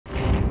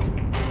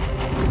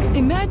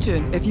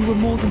Imagine if you were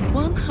more than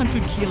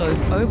 100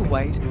 kilos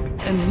overweight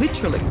and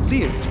literally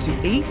lived to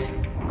eat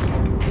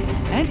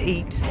and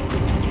eat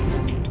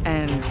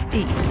and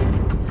eat.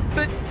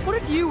 But what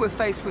if you were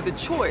faced with a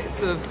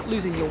choice of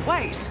losing your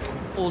weight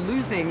or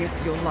losing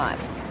your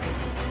life?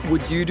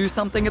 Would you do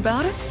something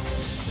about it?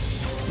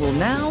 Well,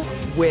 now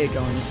we're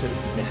going to.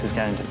 This is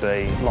going to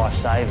be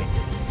life-saving.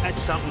 That's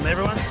something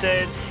everyone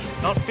said,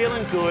 not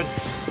feeling good,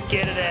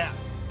 get it out.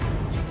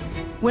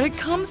 When it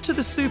comes to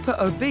the super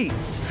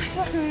obese, I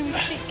feel like I'm going to be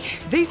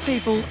sick. These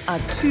people are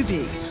too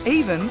big,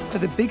 even for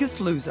the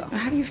biggest loser.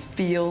 How do you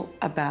feel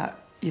about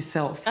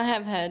yourself? I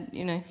have had,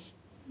 you know,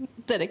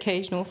 that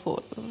occasional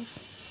thought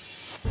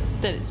of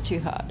that it's too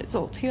hard, it's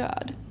all too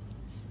hard.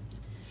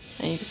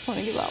 And you just want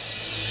to give up.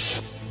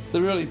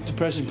 The really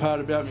depressing part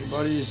about my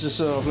body is just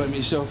that I've let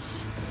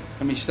myself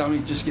and my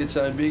stomach just get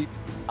so big.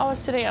 I was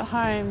sitting at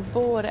home,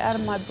 bored out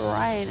of my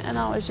brain, and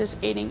I was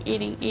just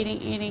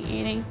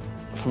eating.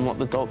 From what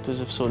the doctors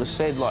have sort of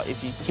said, like,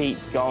 if you keep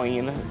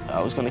going and I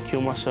was going to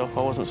kill myself,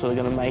 I wasn't sort of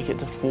going to make it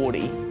to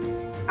 40.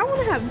 I want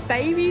to have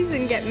babies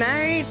and get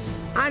married.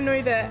 I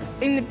know that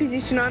in the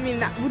position I'm in,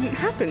 that wouldn't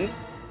happen.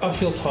 I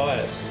feel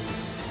tired.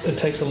 It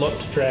takes a lot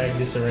to drag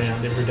this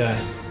around every day.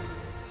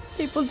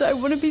 People don't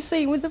want to be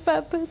seen with a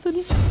fat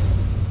person.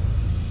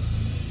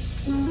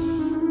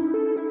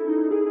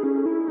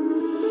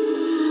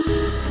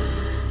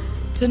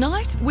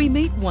 Tonight, we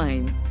meet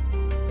Wayne.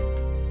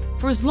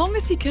 For as long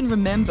as he can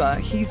remember,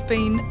 he's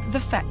been the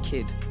fat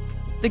kid.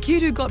 The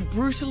kid who got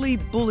brutally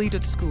bullied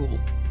at school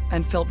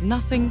and felt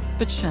nothing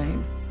but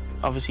shame.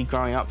 Obviously,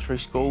 growing up through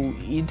school,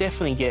 you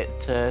definitely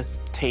get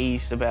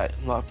teased about,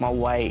 like, my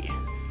weight,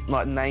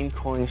 like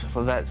name-calling and stuff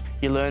like that.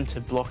 You learn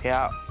to block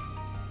out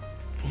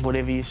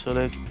whatever you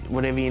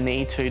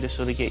need to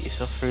sort of get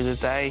yourself through the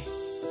day.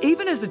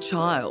 Even as a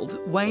child,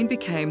 Wayne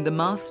became the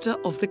master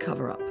of the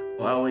cover-up.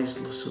 I always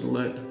sort of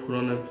learnt to put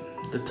on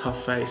the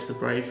tough face, the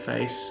brave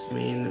face. I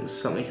mean, it was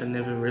something I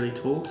never really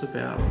talked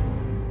about.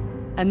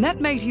 And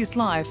that made his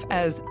life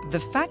as the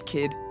fat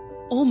kid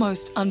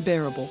almost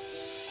unbearable.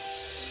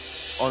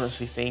 I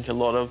honestly think a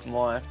lot of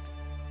my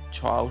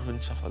childhood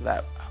and stuff like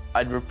that,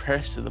 I'd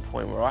repressed to the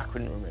point where I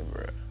couldn't remember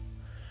it,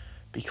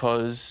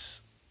 because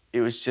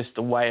it was just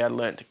the way I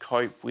learnt to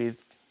cope with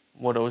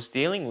what I was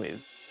dealing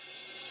with.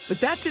 But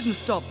that didn't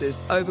stop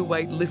this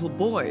overweight little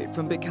boy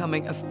from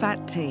becoming a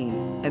fat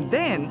teen and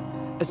then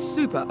a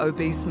super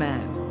obese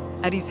man.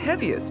 At his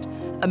heaviest,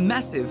 a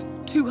massive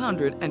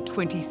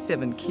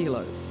 227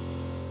 kilos.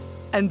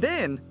 And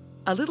then,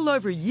 a little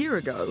over a year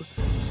ago,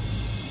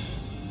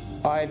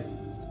 I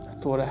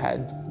thought I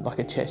had like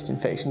a chest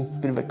infection, a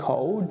bit of a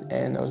cold,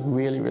 and I was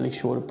really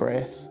short of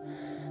breath,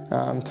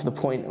 to the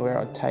point where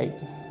I'd take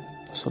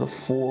sort of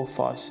 4 or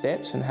 5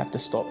 steps and have to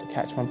stop to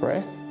catch my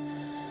breath.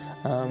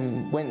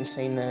 Went and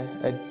seen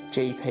a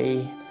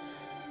GP.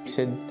 He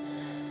said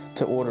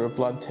to order a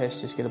blood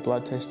test, just get a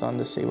blood test done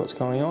to see what's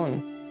going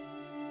on.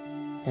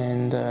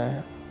 And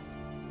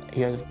he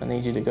goes, I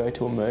need you to go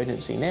to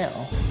emergency now.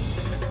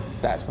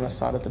 That's when I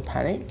started to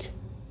panic.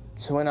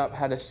 So went up,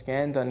 had a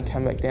scan done,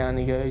 came back down, and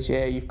he goes,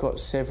 yeah, you've got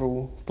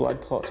several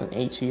blood clots in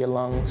each of your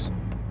lungs.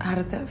 How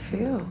did that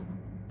feel?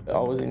 I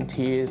was in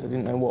tears, I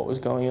didn't know what was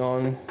going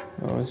on.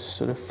 I was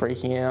sort of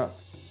freaking out.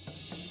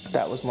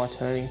 That was my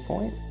turning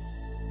point.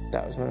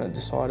 That was when I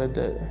decided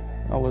that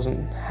I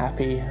wasn't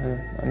happy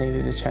and I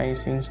needed to change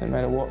things no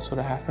matter what sort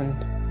of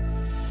happened.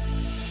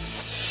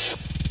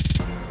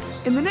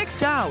 in the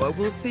next hour,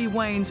 we'll see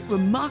Wayne's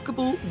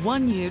remarkable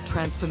one-year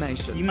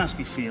transformation. You must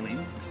be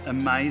feeling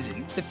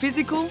amazing. The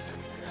physical,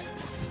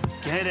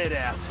 Get it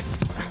out.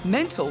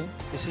 mental,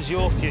 This is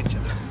your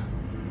future.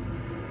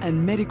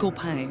 and medical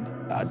pain.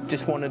 I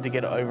just wanted to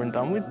get it over and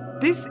done with.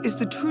 This is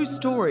the true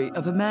story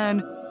of a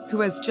man who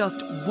has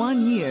just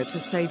 1 year to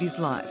save his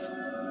life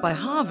by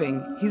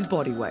halving his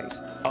body weight.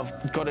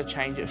 I've got to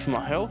change it for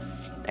my health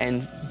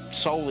and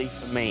solely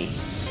for me.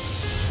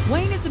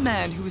 Wayne is a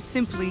man who is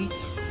simply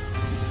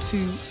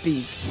too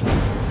big.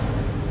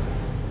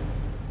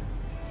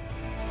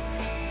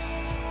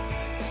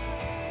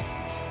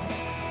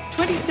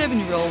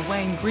 "27-year-old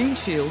Wayne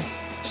Greenshields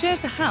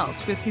shares a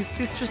house with his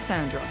sister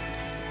Sandra.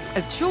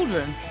 As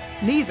children,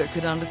 neither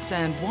could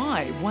understand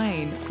why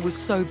Wayne was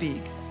so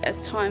big.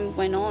 As time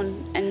went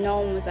on and no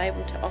one was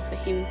able to offer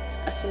him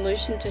a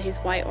solution to his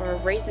weight or a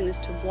reason as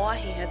to why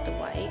he had the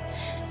weight,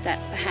 that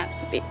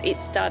perhaps it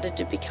started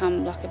to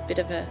become like a bit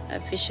of a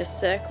vicious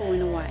circle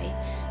in a way,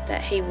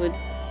 that he would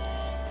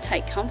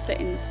take comfort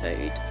in the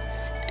food,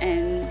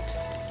 and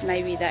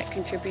maybe that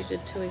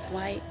contributed to his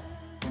weight.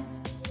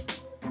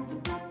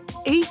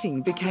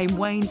 Eating became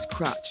Wayne's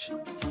crutch,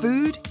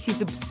 food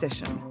his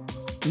obsession.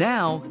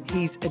 Now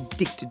he's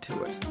addicted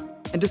to it.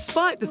 And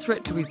despite the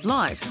threat to his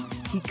life,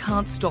 he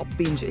can't stop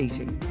binge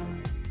eating.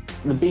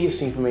 The biggest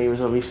thing for me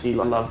was obviously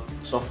I love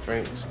soft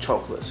drinks,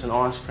 chocolates and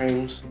ice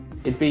creams.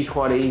 It'd be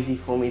quite easy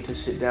for me to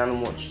sit down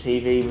and watch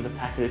TV with a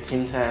packet of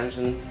Tim Tams,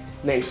 and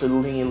next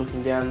little thing you're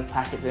looking down, the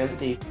packet's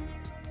empty.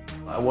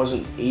 I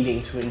wasn't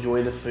eating to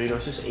enjoy the food, I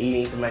was just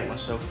eating to make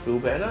myself feel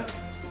better.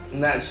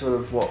 And that's sort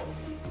of what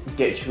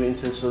gets you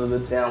into sort of the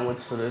downward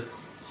sort of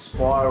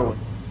spiral.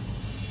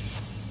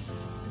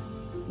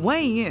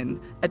 Weighing in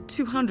at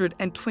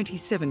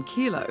 227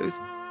 kilos,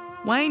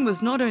 Wayne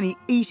was not only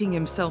eating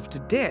himself to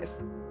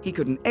death, he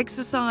couldn't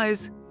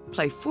exercise,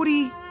 play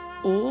footy,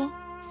 or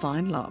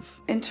find love.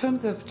 In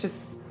terms of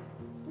just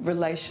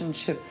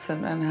relationships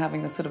and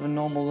having a sort of a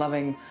normal,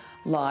 loving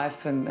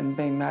life and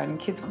being married and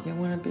kids, you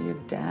want to be a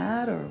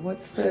dad, or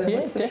what's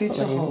the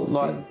future hold?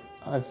 Like,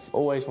 I've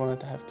always wanted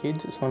to have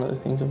kids. It's one of the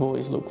things I've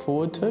always looked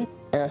forward to.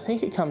 And I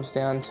think it comes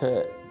down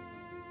to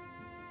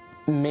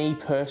me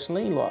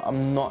personally, like,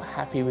 I'm not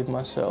happy with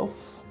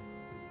myself.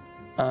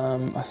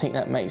 I think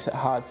that makes it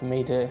hard for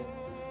me to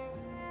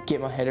get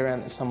my head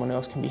around that someone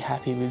else can be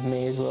happy with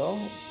me as well.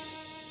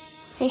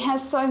 He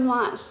has so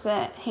much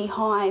that he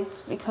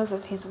hides because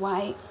of his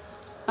weight.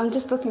 I'm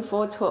just looking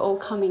forward to it all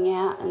coming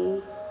out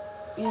and,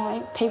 you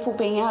know, people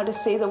being able to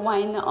see the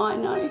Wayne that I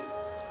know.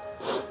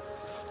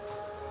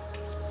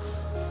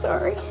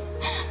 Sorry.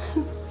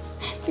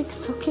 Big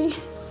sookie.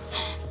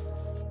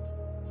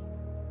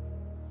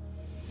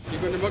 You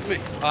going to mug me?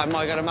 Am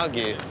I going to mug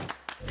you?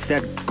 Is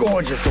that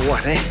gorgeous or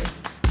what, eh?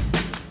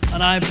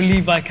 And I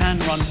believe I can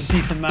run a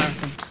decent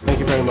marathon. Thank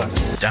you very much.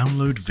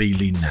 Download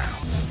Veely now.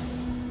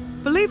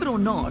 Believe it or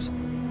not,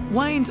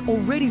 Wayne's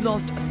already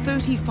lost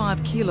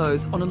 35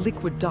 kilos on a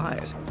liquid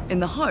diet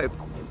in the hope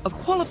of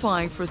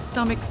qualifying for a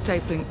stomach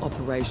stapling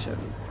operation.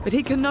 But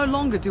he can no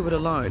longer do it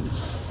alone.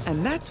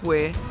 And that's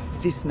where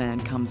this man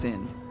comes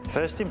in.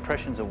 First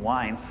impressions of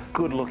Wayne,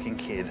 good-looking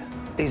kid.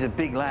 He's a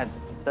big lad.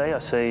 I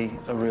see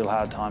a real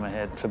hard time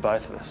ahead for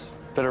both of us,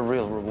 but a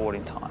real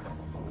rewarding time.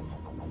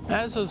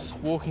 As I was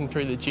walking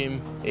through the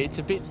gym, it's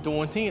a bit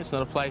daunting. It's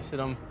not a place that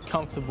I'm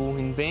comfortable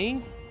in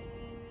being.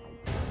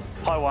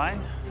 Hi,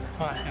 Wayne.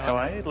 Hi, how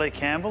are you? Lee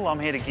Campbell. I'm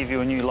here to give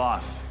you a new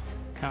life.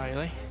 How are you,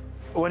 Lee?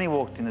 When he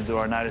walked in the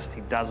door, I noticed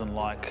he doesn't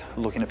like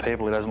looking at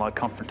people. He doesn't like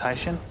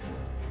confrontation.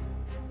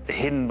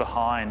 Hidden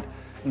behind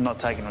not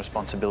taking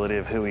responsibility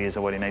of who he is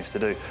or what he needs to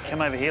do.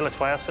 Come over here, let's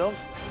weigh ourselves.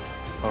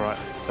 All right,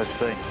 let's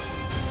see.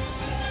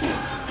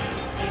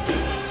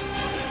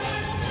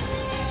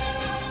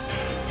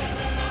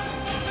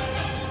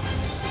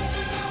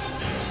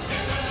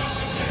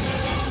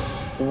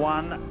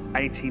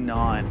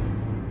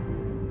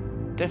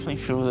 $189. Definitely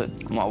feel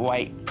that my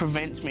weight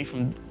prevents me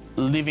from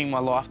living my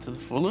life to the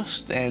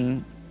fullest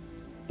and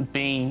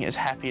being as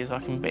happy as I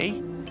can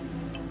be.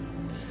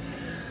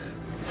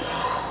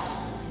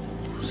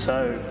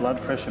 So,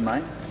 blood pressure,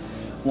 mate,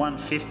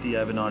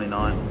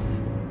 150/99.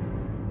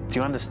 Do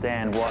you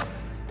understand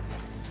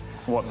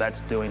what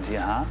that's doing to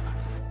your heart?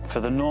 For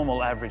the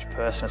normal average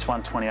person, it's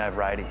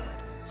 120/80.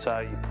 So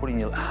you're putting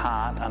your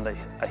heart under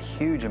a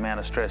huge amount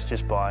of stress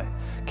just by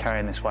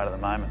carrying this weight at the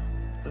moment.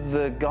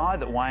 The guy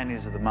that Wayne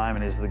is at the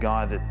moment is the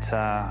guy that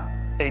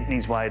eating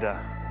his way to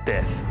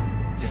death.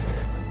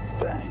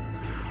 Bang.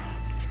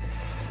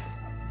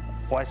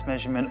 Waist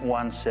measurement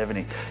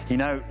 170. You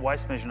know,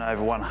 waist measurement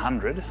over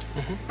 100,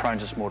 prone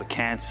just more to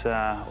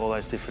cancer, all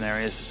those different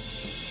areas.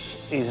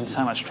 He's in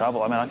so much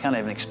trouble. I mean, I can't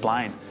even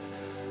explain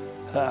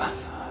the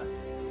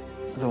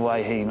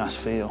way he must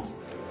feel.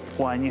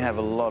 Wayne, you have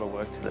a lot of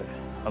work to do.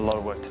 A lot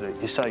of work to do.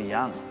 You're so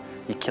young.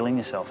 You're killing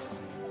yourself.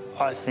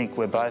 I think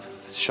we're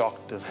both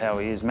shocked of how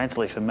he is.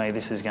 Mentally, for me,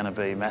 this is going to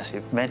be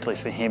massive. Mentally,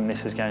 for him,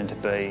 this is going to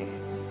be,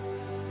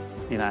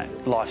 you know,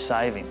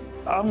 life-saving.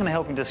 I'm going to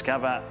help him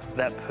discover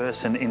that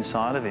person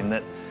inside of him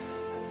that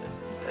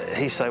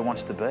he so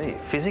wants to be,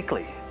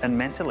 physically and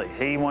mentally.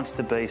 He wants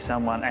to be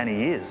someone, and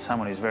he is,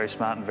 someone who's very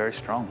smart and very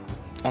strong.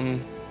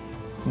 I'm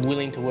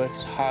willing to work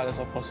as hard as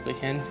I possibly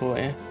can for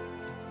it.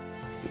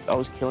 I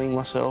was killing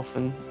myself,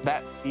 and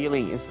that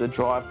feeling is the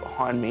drive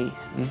behind me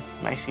and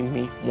making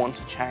me want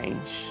to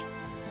change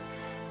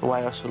the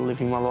way I was sort of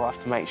living my life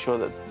to make sure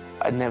that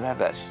I'd never have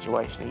that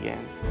situation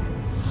again.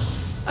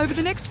 Over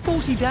the next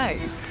 40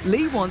 days,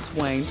 Lee wants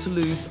Wayne to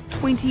lose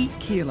 20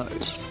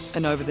 kilos.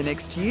 And over the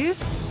next year,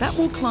 that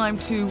will climb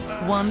to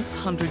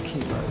 100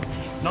 kilos.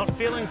 Not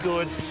feeling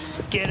good,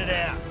 get it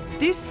out.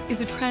 This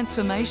is a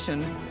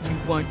transformation you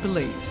won't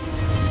believe.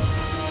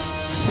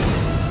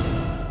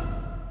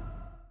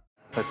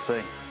 Let's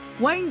see.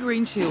 Wayne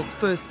Greenshields'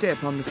 first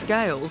step on the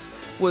scales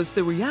was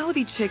the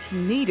reality check he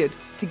needed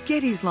to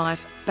get his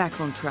life back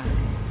on track.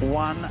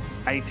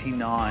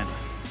 189.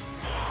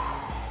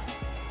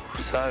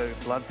 So,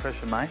 blood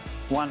pressure, mate,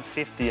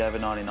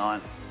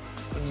 150/99.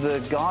 The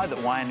guy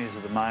that Wayne is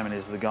at the moment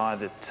is the guy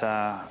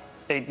that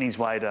eating his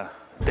way to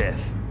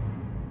death.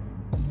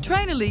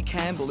 Trainer Lee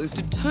Campbell is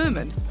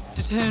determined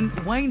to turn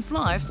Wayne's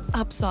life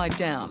upside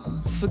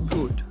down for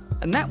good.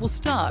 And that will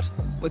start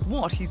with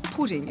what he's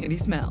putting in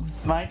his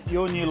mouth. Mate,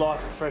 your new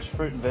life of fresh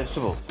fruit and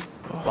vegetables.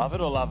 Love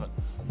it or love it?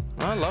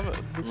 I love it.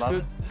 Looks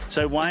good.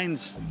 So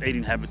Wayne's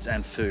eating habits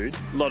and food,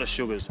 a lot of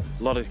sugars,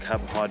 a lot of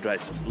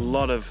carbohydrates, a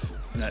lot of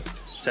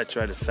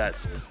saturated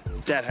fats.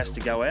 That has to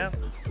go out.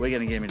 We're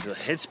going to get him into the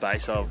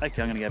headspace of,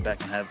 okay, I'm going to go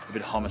back and have a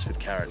bit of hummus with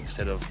carrot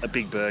instead of a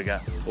big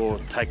burger or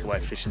takeaway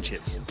fish and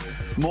chips.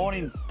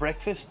 Morning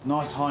breakfast,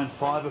 nice high in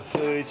fibre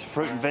foods,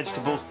 fruit and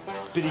vegetables.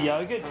 Bit of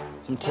yogurt,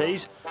 some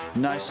teas,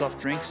 no soft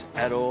drinks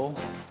at all.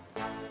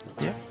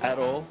 Yeah. At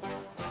all.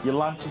 Your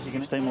lunches, you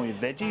can steam all your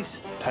veggies,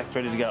 packed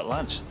ready to go at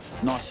lunch.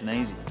 Nice and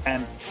easy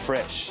and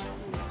fresh.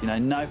 You know,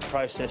 no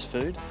processed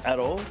food at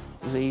all.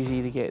 It was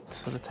easy to get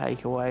sort of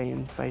takeaway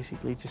and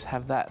basically just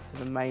have that for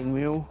the main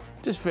meal.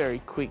 Just very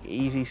quick,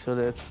 easy sort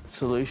of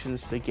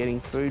solutions to getting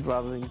food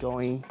rather than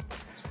going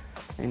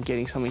and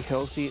getting something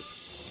healthy.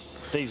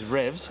 These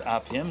revs,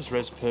 RPMs,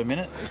 revs per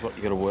minute, is what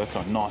you've got to work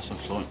on, nice and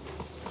fluent.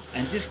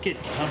 And just get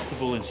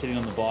comfortable in sitting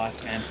on the bike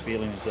and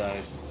feeling as though,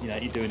 you know,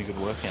 you're doing a good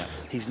workout.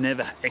 He's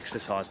never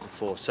exercised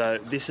before, so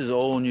this is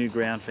all new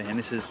ground for him.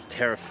 This is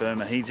terra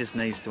firma. He just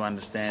needs to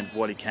understand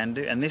what he can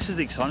do. And this is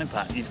the exciting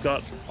part.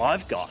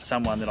 I've got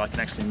someone that I can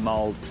actually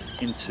mould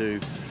into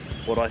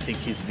what I think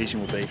his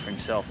vision will be for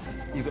himself.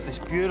 You've got this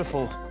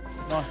beautiful,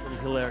 nice little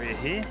hill area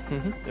here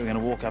that we're going to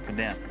walk up and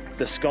down.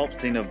 The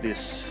sculpting of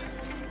this,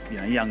 you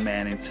know, young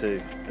man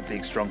into a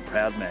big, strong,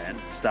 proud man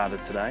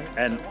started today.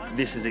 And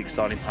this is the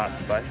exciting part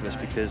for both of us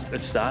because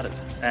it started.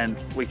 And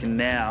we can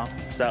now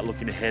start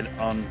looking ahead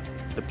on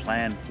the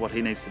plan, what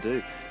he needs to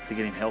do to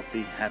get him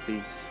healthy,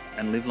 happy,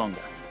 and live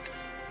longer.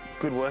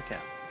 Good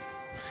workout.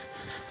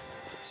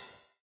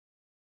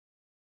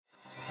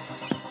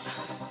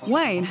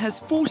 Wayne has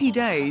 40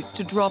 days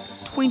to drop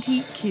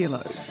 20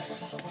 kilos,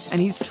 and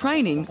his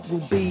training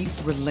will be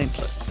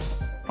relentless.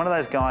 One of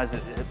those guys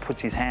that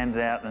puts his hands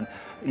out and,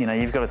 you know,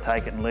 you've got to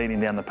take it and lead him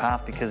down the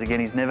path because, again,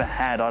 he's never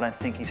had, I don't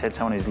think he's had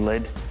someone who's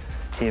led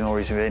him or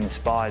he's been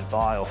inspired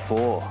by or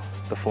for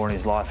before in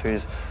his life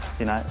who's,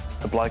 you know,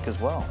 a bloke as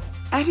well.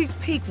 At his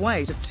peak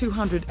weight of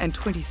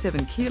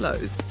 227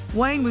 kilos,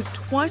 Wayne was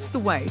twice the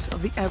weight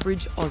of the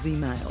average Aussie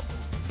male.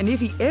 And if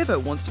he ever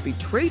wants to be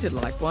treated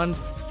like one,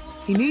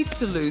 he needs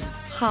to lose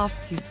half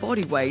his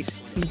body weight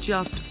in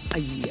just a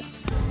year.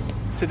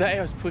 Today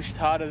I was pushed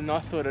harder than I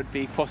thought I'd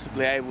be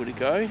possibly able to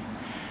go.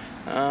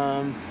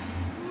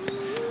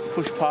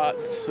 Pushed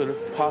sort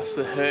of past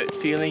the hurt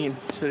feeling and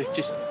sort of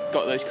just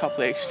got those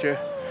couple of extra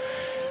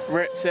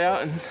reps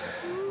out, and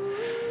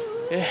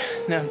yeah,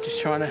 now I'm just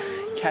trying to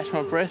catch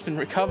my breath and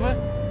recover.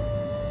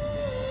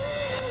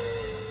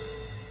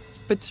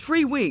 But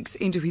 3 weeks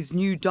into his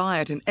new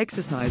diet and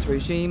exercise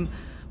regime,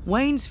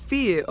 Wayne's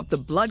fear of the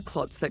blood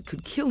clots that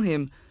could kill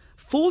him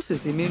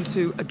forces him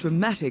into a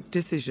dramatic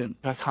decision.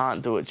 I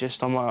can't do it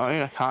just on my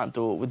own. I can't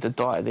do it with the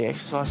diet, the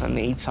exercise. I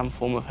need some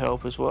form of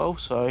help as well.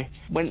 So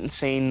went and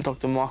seen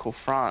Dr. Michael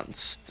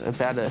France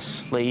about a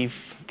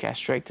sleeve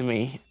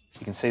gastrectomy.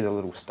 You can see the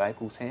little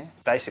staples here.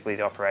 Basically,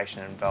 the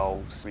operation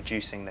involves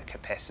reducing the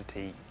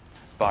capacity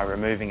by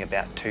removing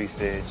about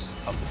 2/3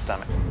 of the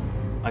stomach.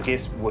 I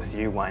guess with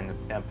you, Wayne,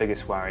 our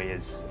biggest worry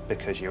is,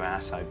 because you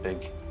are so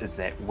big, is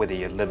that whether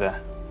your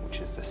liver, which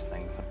is this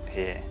thing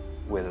here,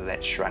 whether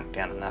that's shrunk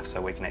down enough so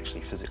we can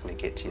actually physically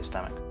get to your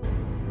stomach.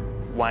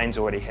 Wayne's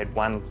already had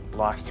one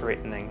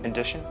life-threatening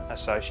condition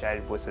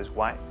associated with his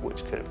weight,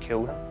 which could have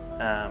killed him,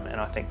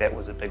 and I think that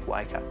was a big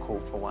wake-up call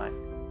for Wayne.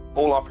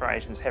 All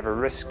operations have a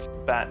risk,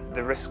 but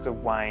the risk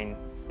of Wayne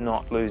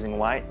not losing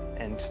weight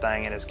and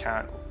staying at his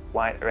current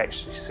weight are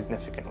actually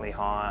significantly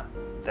higher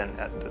than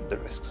the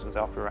risks of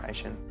the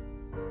operation.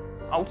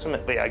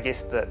 Ultimately, I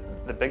guess the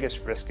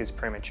biggest risk is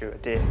premature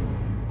death.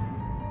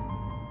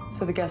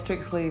 So the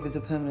gastric sleeve is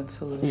a permanent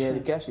solution? Yeah, the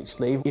gastric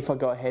sleeve, if I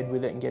go ahead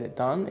with it and get it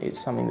done, it's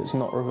something that's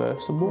not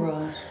reversible.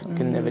 Right. I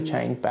can never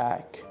change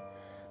back,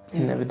 I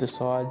can never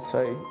decide.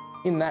 So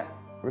in that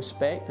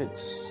respect,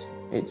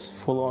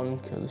 it's full on,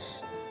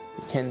 because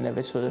you can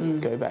never sort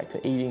of go back to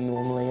eating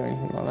normally or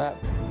anything like that.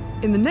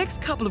 In the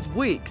next couple of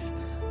weeks,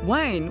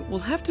 Wayne will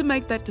have to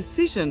make that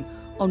decision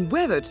on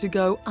whether to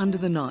go under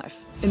the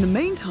knife. In the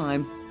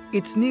meantime,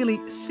 it's nearly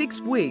 6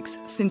 weeks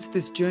since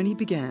this journey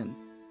began.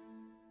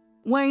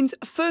 Wayne's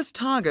first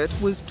target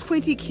was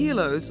 20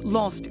 kilos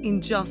lost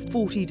in just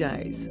 40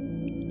 days.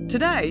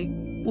 Today,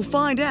 we'll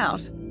find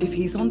out if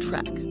he's on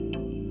track.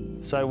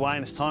 So,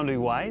 Wayne, it's time to be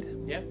weighed.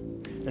 Yeah.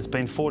 It's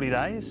been 40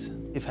 days.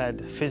 You've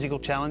had physical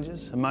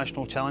challenges,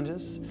 emotional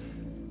challenges.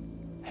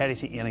 How do you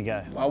think you're going to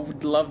go? I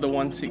would love the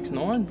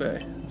 169,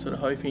 but I'm sort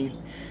of hoping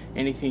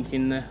anything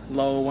in the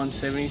lower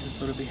 170s I'll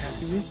sort of be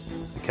happy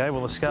with. Okay,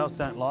 well, the scales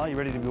don't lie. You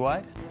ready to be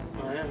weighed?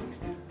 I am.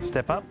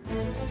 Step up.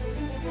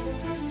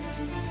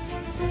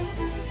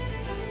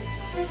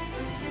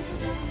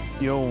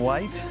 Your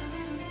weight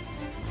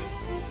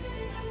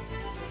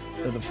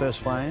at the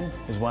first weigh-in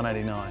was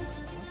 189.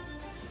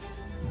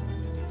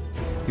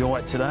 Your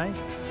weight today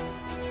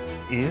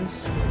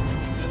is...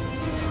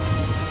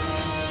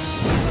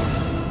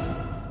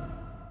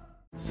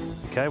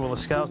 Okay, well, the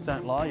scales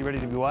don't lie. You ready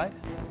to be weighed?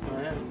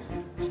 I am.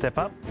 Step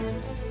up.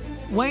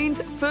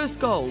 Wayne's first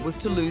goal was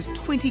to lose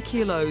 20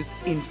 kilos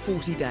in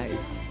 40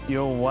 days.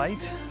 Your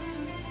weight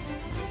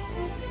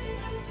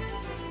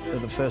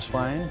at the first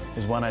weigh-in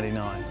is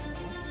 189.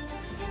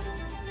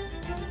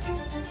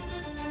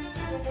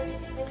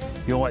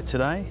 Your weight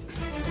today,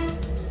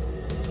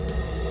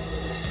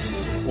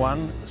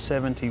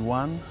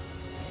 171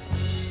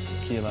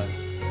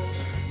 kilos.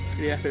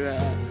 Pretty happy about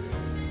that.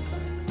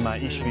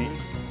 Mate, you should be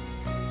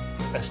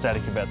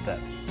ecstatic about that.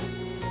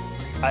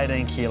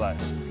 18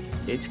 kilos.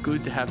 It's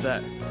good to have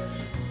that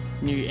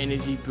new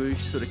energy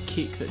boost sort of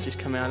kick that just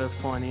come out of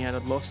finding out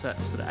I'd lost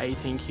that sort of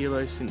 18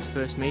 kilos since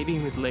first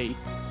meeting with Lee.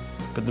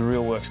 But the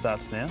real work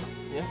starts now.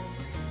 Yeah.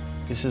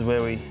 This is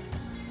where we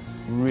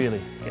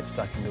really get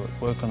stuck into it.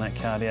 Work on that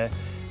cardio.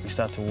 You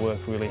start to work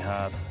really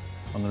hard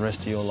on the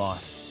rest of your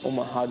life. All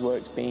my hard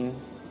work's been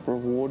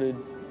rewarded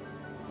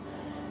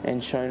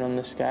and shown on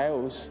the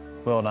scales.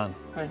 Well done.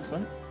 Thanks,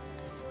 mate.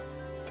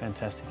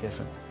 Fantastic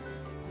effort.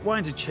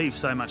 Wayne's achieved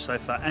so much so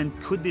far, and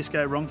could this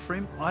go wrong for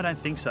him? I don't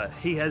think so.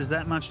 He has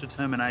that much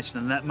determination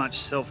and that much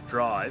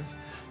self-drive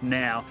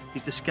now.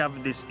 He's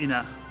discovered this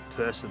inner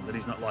person that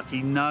he's not like.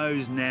 He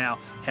knows now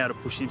how to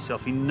push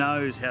himself. He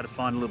knows how to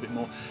find a little bit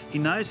more. He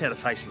knows how to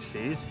face his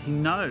fears. He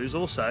knows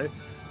also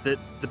that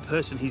the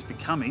person he's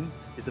becoming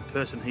is the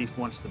person he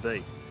wants to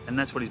be. And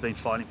that's what he's been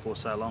fighting for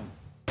so long.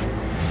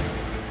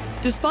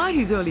 Despite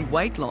his early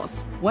weight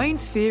loss,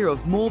 Wayne's fear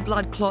of more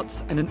blood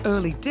clots and an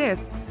early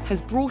death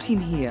has brought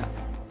him here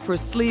for a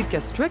sleeve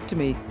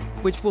gastrectomy,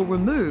 which will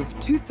remove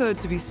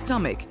 2/3 of his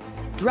stomach,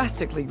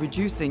 drastically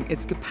reducing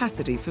its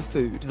capacity for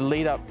food. The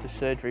lead up to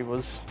surgery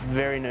was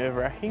very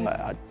nerve-wracking.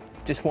 I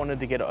just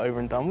wanted to get it over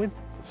and done with.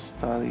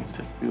 Starting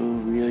to feel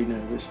really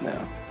nervous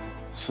now.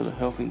 Sort of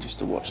helping just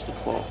to watch the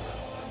clock.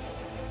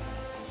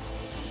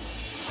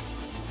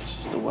 It's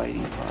just the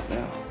waiting part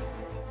now.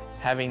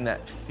 Having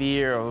that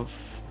fear of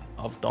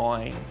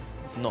dying,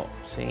 not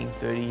seeing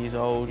 30 years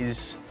old,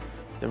 is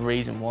the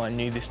reason why I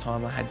knew this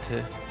time I had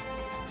to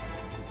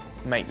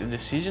make the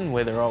decision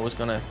whether I was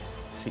going to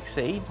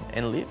succeed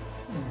and live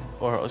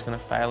or I was going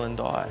to fail and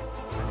die.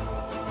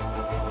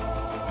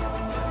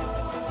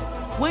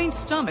 Wayne's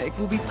stomach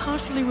will be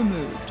partially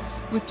removed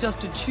with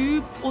just a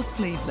tube or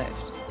sleeve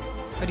left,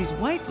 but his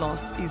weight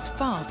loss is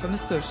far from a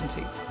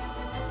certainty.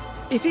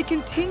 If he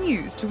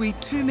continues to eat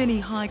too many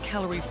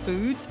high-calorie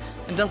foods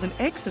and doesn't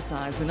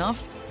exercise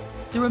enough,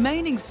 the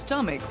remaining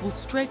stomach will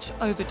stretch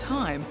over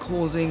time,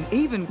 causing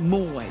even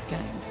more weight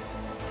gain.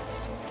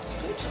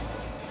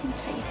 Can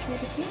take you through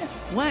to here.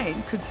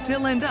 Wayne could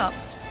still end up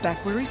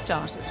back where he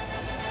started.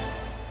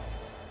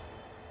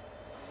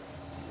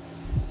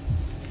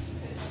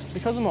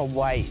 Because of my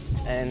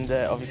weight and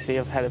obviously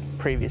I've had a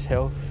previous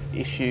health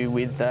issue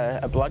with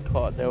a blood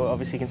clot, they were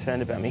obviously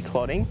concerned about me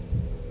clotting.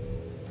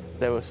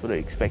 They were sort of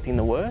expecting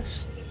the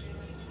worst.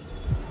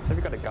 Have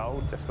you got a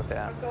goal just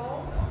without?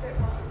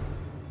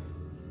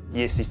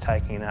 Yes, he's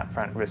taking an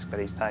upfront risk, but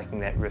he's taking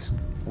that risk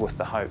with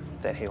the hope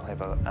that he'll have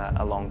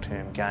a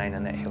long-term gain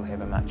and that he'll have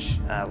a much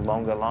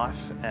longer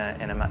life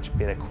and a much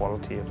better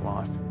quality of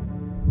life.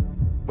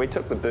 We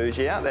took the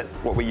bougie out. That's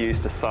what we use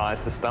to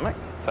size the stomach.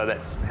 So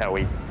that's how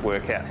we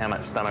work out how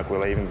much stomach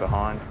we're leaving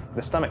behind.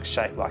 The stomach's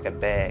shaped like a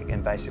bag,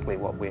 and basically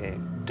what we're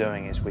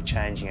doing is we're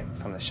changing it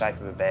from the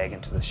shape of a bag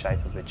into the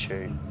shape of a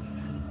tube.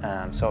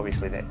 So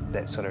obviously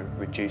that sort of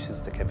reduces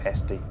the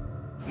capacity.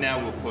 Now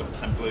we'll put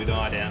some blue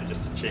dye down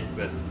just to check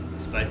that the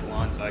staple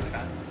line's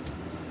okay.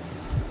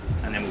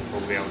 And then we'll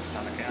pull the old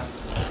stomach out.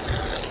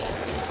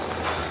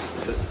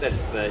 So that's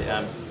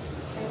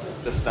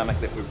the stomach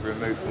that we've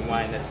removed from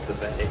Wayne. That's the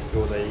bag,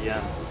 or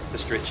the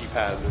stretchy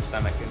part of the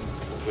stomach, and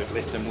what we've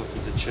left him with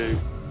is a tube.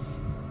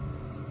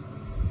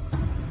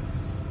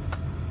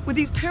 With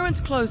his parents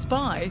close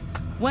by,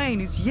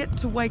 Wayne is yet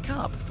to wake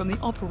up from the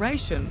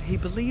operation he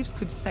believes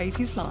could save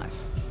his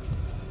life.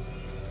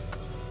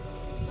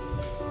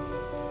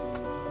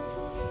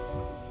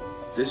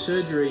 The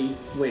surgery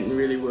went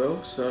really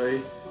well, so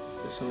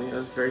that's something I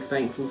was very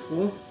thankful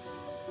for.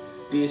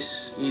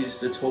 This is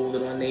the tool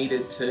that I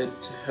needed to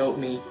help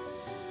me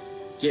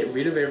get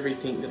rid of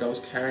everything that I was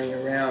carrying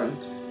around.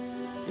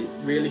 It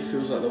really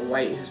feels like the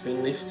weight has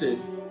been lifted.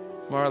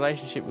 My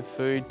relationship with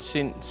food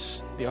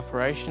since the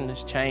operation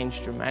has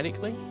changed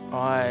dramatically.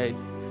 I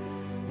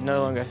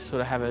no longer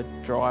sort of have a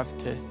drive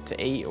to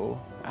eat, or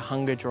a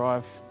hunger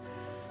drive,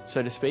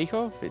 so to speak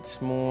of.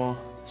 It's more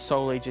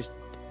solely just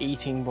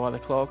eating by the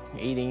clock,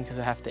 eating because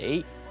I have to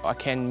eat. I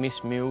can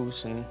miss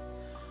meals and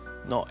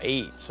not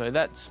eat, so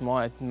that's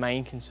my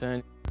main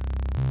concern.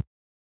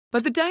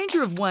 But the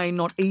danger of Wayne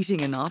not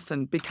eating enough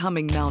and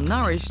becoming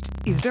malnourished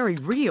is very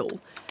real.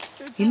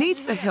 He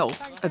needs the help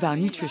of our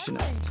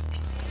nutritionist.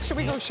 Should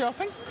we go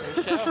shopping?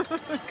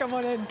 Come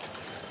on in.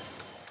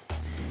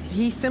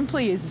 He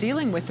simply is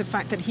dealing with the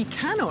fact that he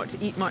cannot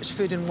eat much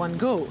food in one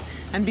go.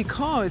 And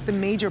because the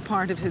major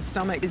part of his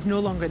stomach is no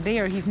longer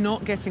there, he's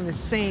not getting the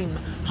same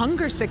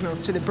hunger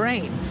signals to the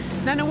brain.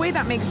 Now, in a way,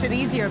 that makes it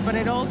easier, but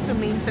it also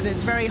means that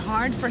it's very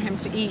hard for him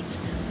to eat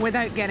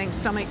without getting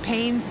stomach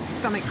pains,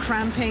 stomach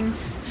cramping,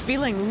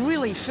 feeling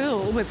really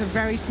full with a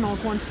very small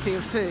quantity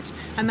of food.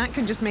 And that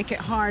can just make it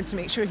hard to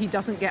make sure he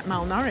doesn't get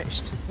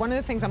malnourished. One of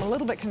the things I'm a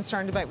little bit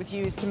concerned about with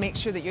you is to make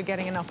sure that you're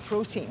getting enough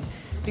protein,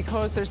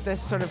 because there's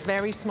this sort of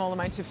very small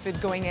amount of food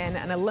going in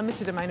and a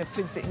limited amount of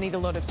foods that need a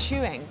lot of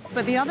chewing.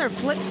 But the other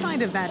flip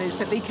side of that is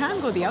that they can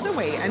go the other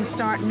way and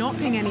start not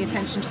paying any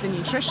attention to the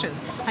nutrition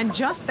and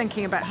just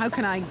thinking about how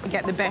can I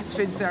get the best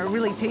foods that are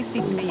really tasty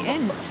to me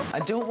in. I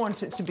don't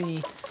want it to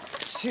be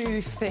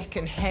too thick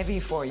and heavy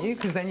for you,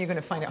 because then you're going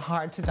to find it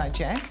hard to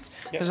digest.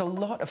 Yep. There's a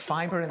lot of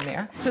fibre in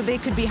there. So they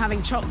could be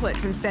having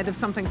chocolate instead of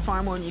something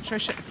far more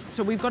nutritious.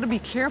 So we've got to be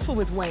careful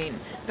with Wayne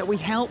that we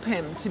help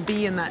him to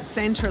be in that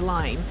centre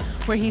line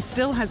where he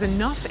still has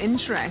enough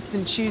interest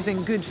in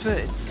choosing good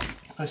foods.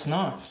 That's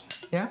nice.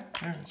 Yeah?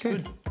 Yeah, it's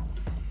good.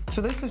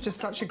 So this is just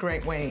such a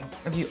great way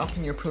of you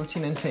upping your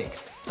protein intake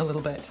a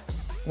little bit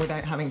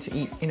without having to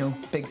eat, you know,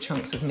 big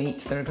chunks of meat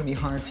that are going to be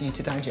hard for you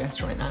to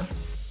digest right now.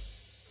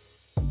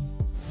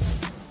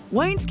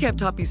 Wayne's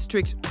kept up his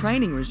strict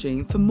training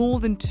regime for more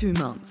than 2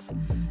 months,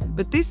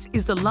 but this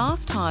is the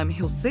last time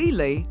he'll see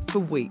Lee for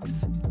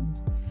weeks.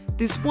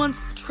 This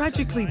once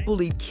tragically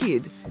bullied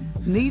kid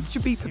needs to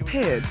be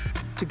prepared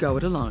to go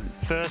it alone.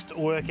 First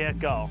workout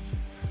goal,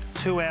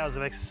 2 hours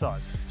of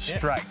exercise,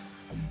 straight,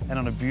 and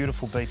on a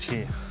beautiful beach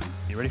here.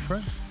 You ready for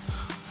it?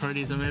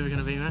 Ready as I'm ever going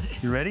to be, mate.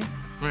 You ready?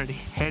 Ready.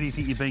 How do you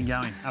think you've been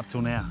going up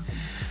till now?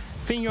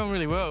 Been going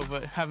really well,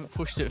 but haven't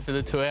pushed it for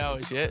the 2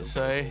 hours yet,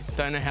 so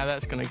don't know how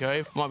that's going to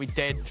go. Might be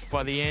dead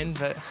by the end,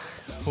 but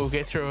we'll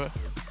get through it.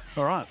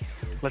 All right,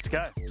 let's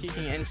go.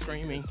 Kicking and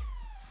screaming.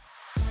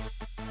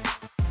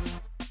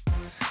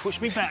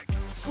 Push me back.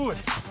 Good.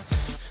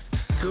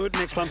 Good.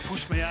 Next one,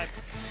 push me out.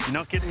 You're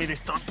not getting me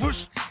this time.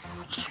 Push.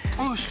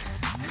 Push.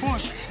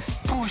 Push.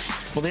 Push.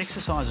 Well, the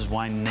exercises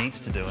Wayne needs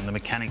to do and the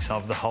mechanics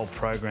of the whole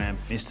program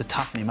is to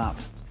toughen him up,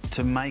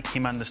 to make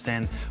him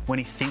understand when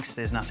he thinks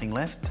there's nothing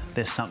left,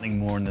 there's something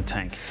more in the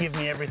tank. Give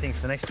me everything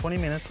for the next 20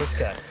 minutes. Let's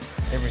go.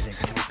 Everything.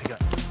 Can we pick up?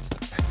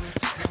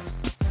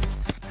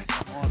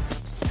 Come on.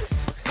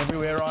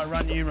 Everywhere I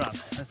run, you run.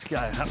 Let's go.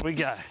 Up we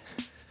go.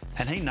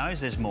 And he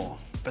knows there's more.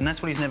 And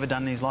that's what he's never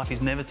done in his life.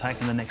 He's never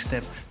taken the next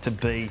step to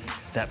be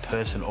that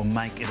person or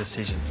make a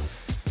decision.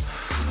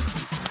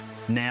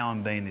 Now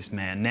I'm being this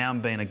man. Now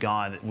I'm being a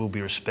guy that will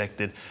be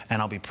respected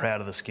and I'll be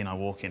proud of the skin I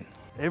walk in.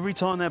 Every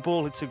time that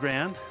ball hits the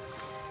ground,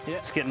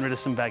 it's getting rid of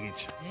some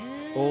baggage.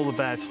 All the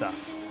bad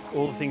stuff,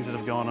 all the things that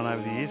have gone on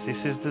over the years.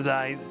 This is the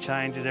day that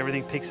changes,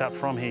 everything picks up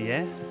from here,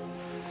 yeah?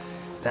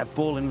 That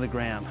ball into the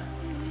ground.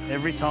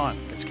 Every time,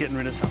 it's getting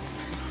rid of something.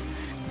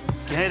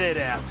 Get it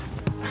out.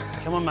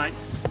 Come on, mate.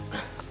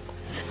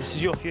 This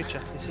is your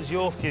future. This is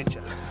your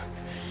future.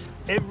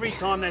 Every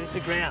time that hits the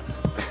ground,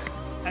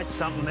 that's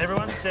something.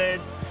 Everyone said,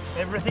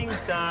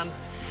 everything's done,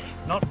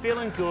 not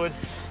feeling good,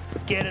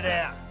 get it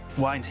out.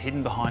 Wayne's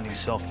hidden behind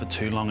himself for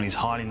too long and he's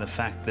hiding the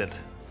fact that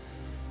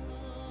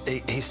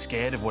he's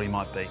scared of what he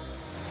might be.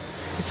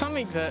 It's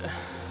something that,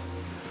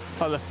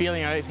 like the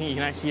feeling, I don't think you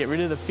can actually get rid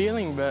of the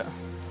feeling, but...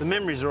 The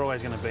memories are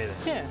always going to be there.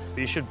 Yeah.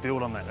 But you should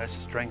build on that, that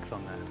strength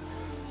on that.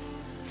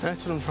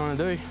 That's what I'm trying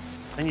to do.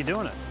 And you're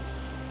doing it.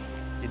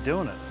 You're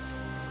doing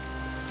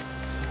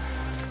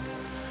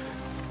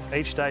it.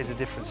 Each day is a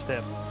different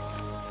step.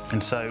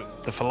 And so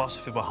the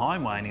philosophy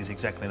behind Wayne is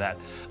exactly that,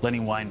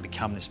 letting Wayne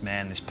become this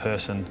man, this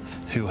person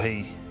who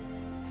he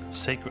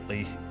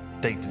secretly,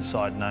 deep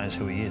inside, knows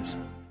who he is.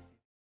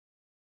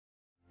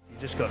 You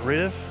just got rid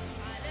of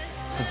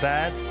the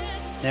bad,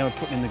 now we're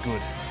putting in the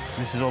good.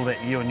 This is all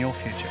about you and your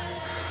future,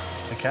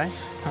 okay?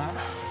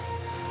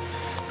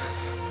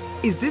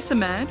 Is this a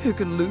man who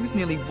can lose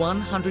nearly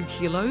 100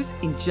 kilos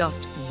in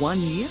just 1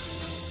 year?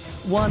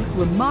 One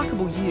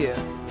remarkable year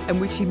in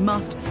which he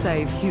must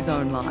save his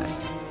own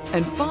life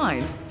and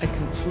find a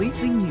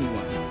completely new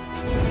one.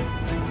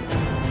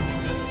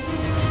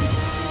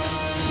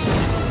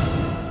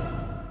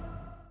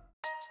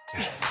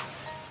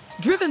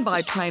 Driven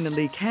by trainer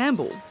Lee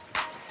Campbell,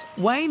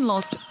 Wayne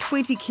lost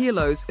 20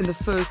 kilos in the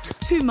first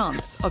 2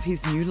 months of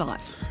his new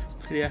life.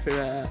 Pretty happy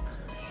about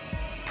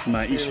that.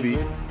 Mate, you should be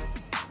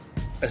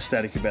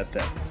ecstatic about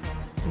that.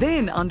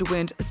 Then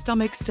underwent a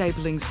stomach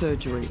stapling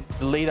surgery.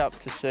 The lead up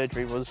to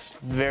surgery was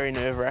very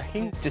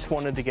nerve-wracking. Just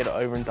wanted to get it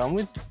over and done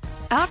with.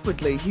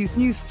 Outwardly, his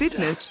new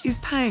fitness is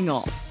paying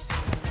off.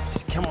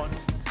 Come on,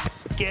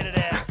 get it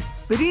out.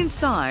 But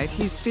inside,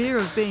 his fear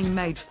of being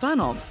made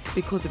fun of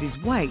because of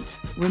his weight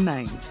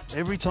remains.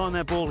 Every time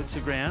that ball hits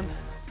the ground,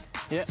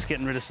 it's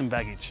getting rid of some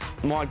baggage.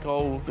 My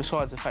goal,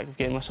 besides the fact of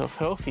getting myself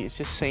healthy, is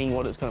just seeing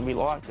what it's going to be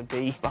like to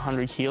be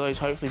 100 kilos,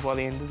 hopefully by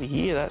the end of the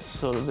year. That's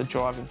sort of the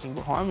driving thing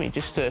behind me,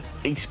 just to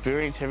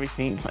experience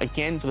everything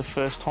again for the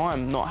first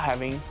time, not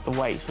having the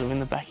weight sort of in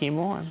the back of your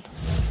mind.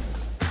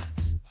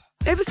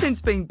 Ever since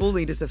being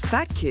bullied as a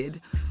fat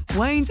kid,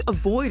 Wayne's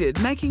avoided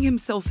making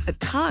himself a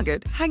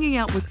target hanging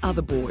out with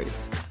other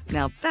boys.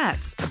 Now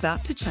that's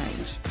about to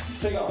change.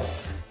 Take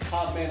off.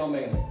 Half man on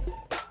man.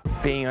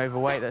 Being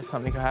overweight, that's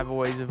something I have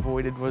always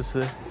avoided, was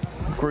the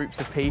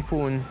groups of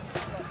people, and so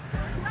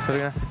I'm going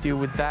to have to deal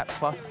with that,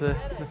 plus the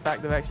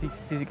fact of actually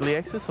physically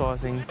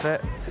exercising.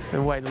 But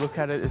the way to look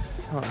at it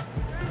is,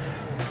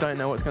 don't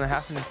know what's going to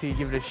happen until you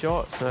give it a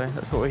shot, so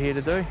that's what we're here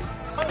to do.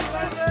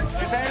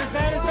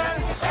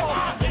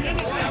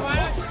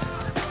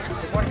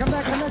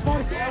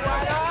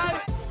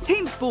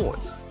 Team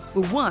sports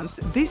were once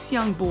this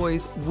young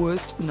boy's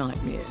worst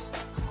nightmare.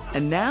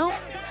 And now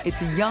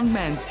it's a young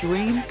man's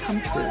dream come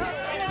true.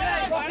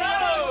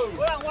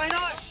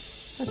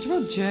 It's a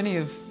real journey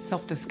of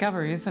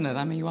self-discovery, isn't it?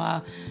 I mean, you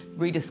are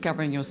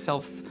rediscovering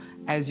yourself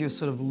as you're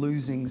sort of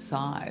losing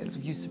size.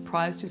 Have you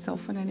surprised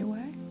yourself in any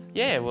way?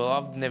 Yeah, well,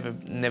 I've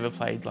never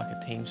played like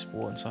a team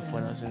sport and stuff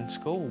when I was in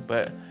school,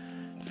 but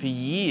for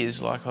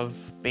years, like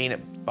I've been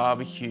at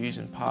barbecues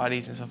and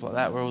parties and stuff like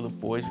that where all the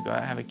boys would go out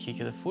and have a kick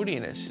of the footy,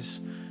 and it's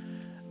just,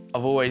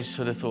 I've always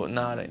sort of thought,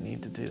 no, I don't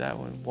need to do that.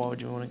 Why would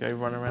you want to go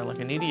run around like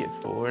an idiot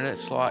for? And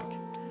it's like,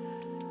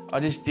 I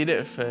just did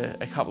it for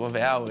a couple of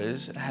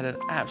hours, had an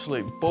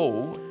absolute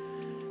ball,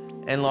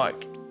 and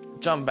like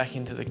jumped back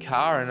into the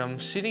car, and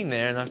I'm sitting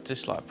there and I've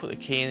just like put the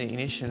key in the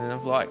ignition, and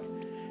I've like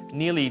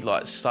nearly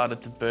like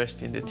started to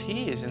burst into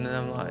tears, and then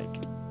I'm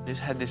like, just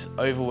had this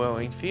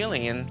overwhelming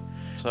feeling. And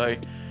so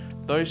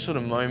those sort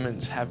of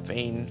moments have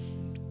been...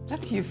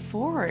 That's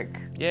euphoric.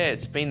 Yeah,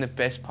 it's been the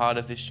best part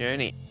of this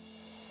journey.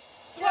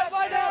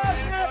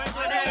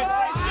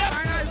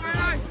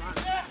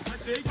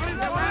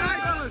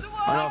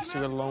 I know I've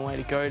still got a long way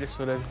to go to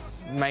sort of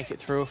make it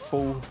through a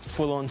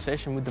full-on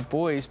session with the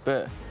boys,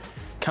 but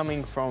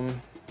coming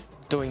from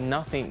doing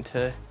nothing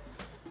to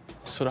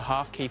sort of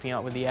half keeping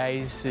up with the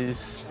A's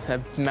is a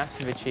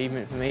massive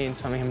achievement for me and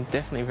something I'm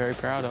definitely very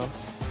proud of.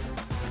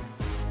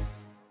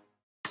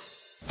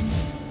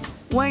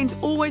 Wayne's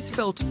always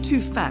felt too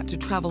fat to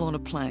travel on a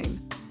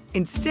plane.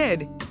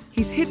 Instead,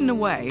 he's hidden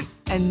away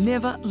and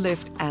never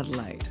left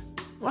Adelaide.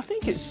 I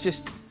think it's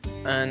just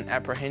an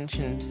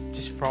apprehension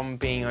just from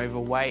being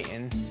overweight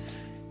and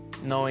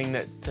knowing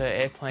that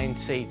airplane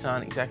seats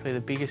aren't exactly the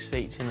biggest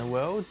seats in the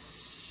world.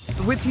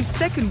 With his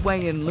second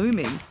weigh-in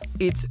looming,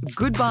 it's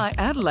goodbye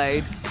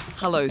Adelaide,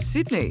 hello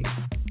Sydney,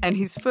 and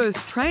his first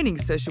training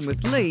session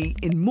with Lee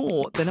in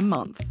more than a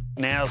month.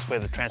 Now's where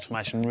the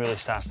transformation really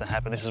starts to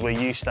happen. This is where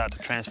you start to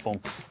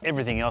transform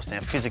everything else now,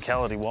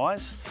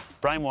 physicality-wise.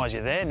 Brain-wise,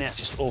 you're there, now it's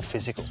just all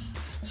physical.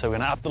 So we're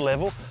going to up the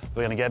level.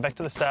 We're going to go back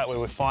to the start where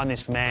we find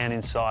this man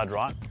inside,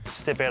 right?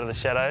 Step out of the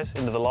shadows,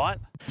 into the light.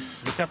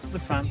 Look up to the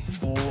front,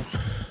 4,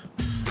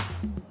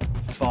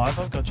 5,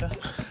 I've got you.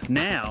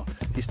 Now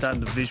you're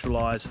starting to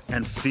visualise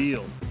and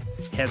feel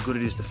how good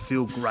it is to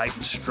feel great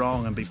and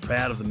strong and be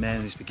proud of the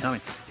man he's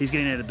becoming. He's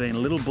getting out of being a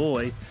little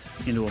boy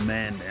into a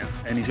man now,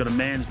 and he's got a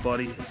man's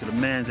body, he's got a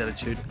man's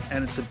attitude,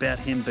 and it's about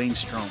him being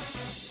strong.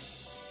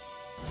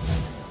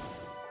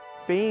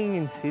 Being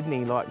in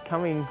Sydney, like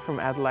coming from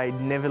Adelaide,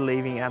 never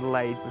leaving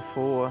Adelaide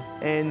before,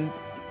 and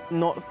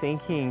not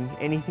thinking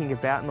anything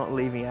about not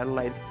leaving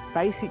Adelaide,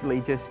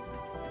 basically just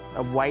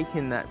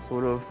awakened that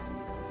sort of,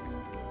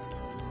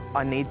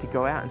 I need to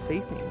go out and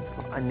see things,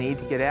 like, I need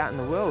to get out in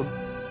the world.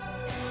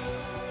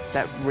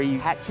 That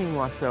rehatching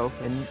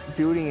myself and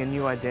building a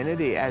new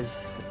identity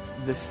as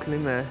the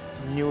slimmer,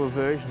 newer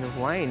version of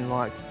Wayne,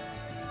 like,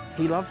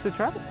 he loves to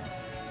travel.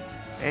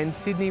 And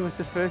Sydney was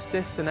the first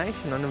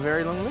destination on a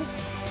very long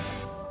list.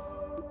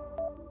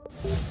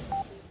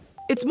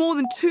 It's more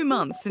than 2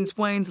 months since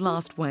Wayne's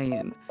last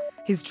weigh-in.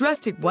 His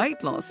drastic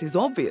weight loss is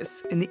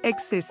obvious in the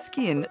excess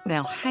skin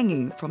now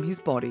hanging from his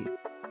body.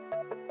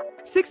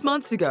 6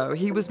 months ago,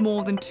 he was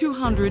more than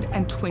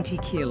 220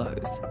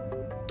 kilos.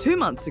 2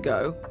 months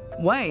ago,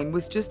 Wayne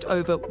was just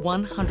over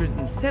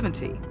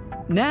 170.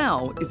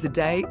 Now is the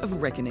day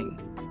of reckoning.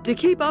 To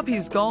keep up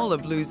his goal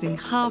of losing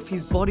half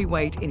his body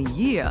weight in a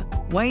year,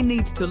 Wayne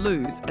needs to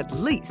lose at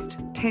least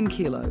 10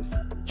 kilos.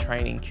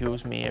 Training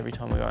kills me every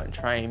time I go out and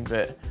train,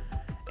 but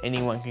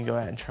anyone can go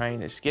out and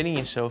train. It's getting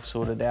yourself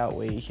sorted out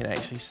where you can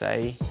actually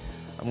say,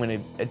 I'm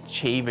going to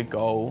achieve a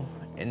goal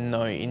and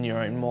know in your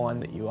own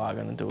mind that you are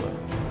going to do it.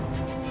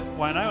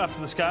 Wayno, up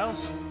to the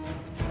scales.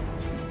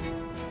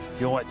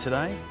 Your weight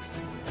today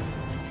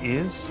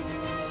is...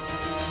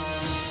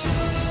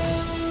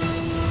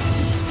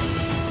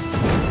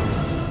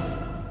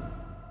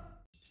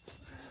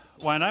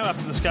 Wayno, up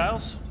to the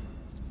scales.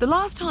 The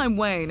last time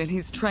Wayne and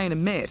his trainer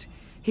met,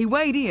 he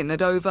weighed in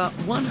at over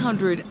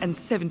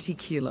 170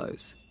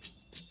 kilos.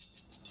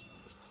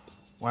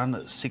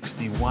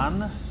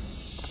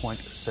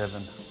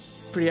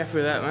 161.7. Pretty happy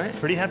with that, mate?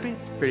 Pretty happy?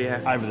 Pretty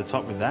happy. Over the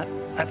top with that.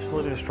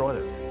 Absolutely destroyed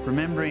it.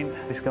 Remembering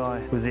this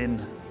guy was in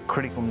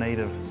critical need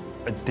of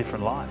a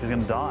different life. He's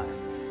going to die.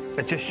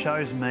 It just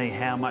shows me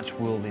how much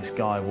will this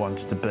guy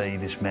wants to be,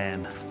 this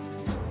man.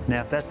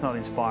 Now, if that's not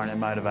inspiring and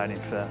motivating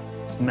for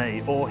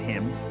me or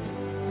him,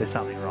 there's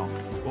something wrong.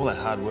 All that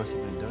hard work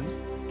you've been doing,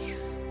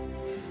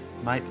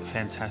 mate,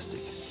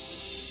 fantastic.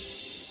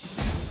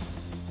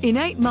 In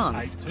 8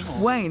 months,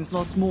 Wayne's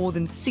lost more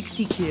than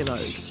 60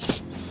 kilos.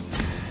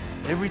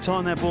 Every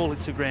time that ball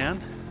hits the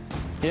ground,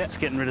 it's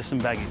getting rid of some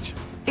baggage.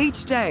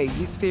 Each day,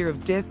 his fear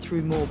of death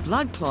through more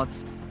blood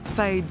clots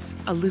fades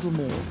a little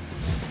more.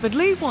 But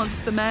Lee wants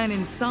the man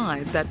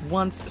inside that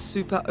once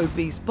super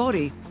obese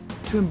body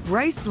to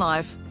embrace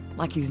life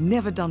like he's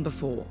never done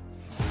before.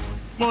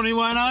 Morning,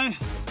 Wayno.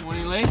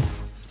 Morning, Lee.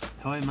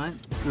 How are you, mate?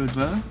 Good,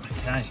 bro.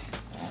 Okay.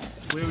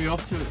 Where are we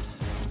off to?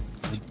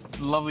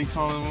 Lovely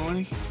time in the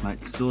morning.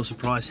 Mate, still a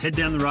surprise. Head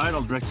down the road,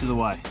 I'll direct you the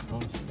way.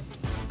 Awesome.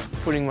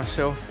 Putting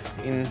myself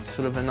in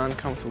sort of an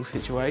uncomfortable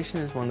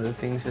situation is one of the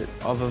things that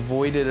I've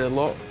avoided a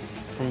lot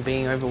from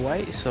being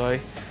overweight, so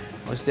I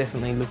was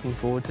definitely looking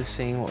forward to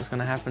seeing what was going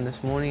to happen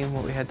this morning and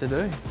what we had to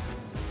do.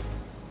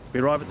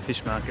 We arrive at the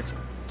fish markets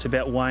It's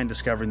about Wayne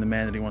discovering the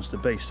man that he wants to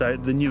be. So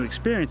the new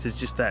experience is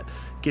just that,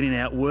 getting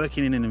out,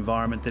 working in an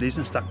environment that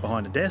isn't stuck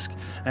behind a desk,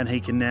 and he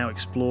can now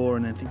explore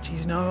and then think,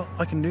 geez, no,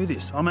 I can do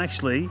this. I'm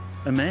actually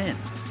a man.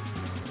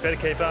 Better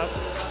keep up.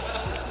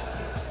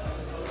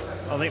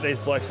 I think these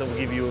blokes will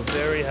give you a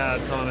very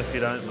hard time if you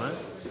don't, mate.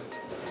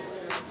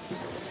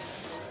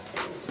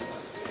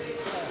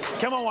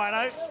 Come on,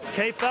 Wayno.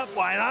 Keep up,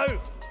 Wayno.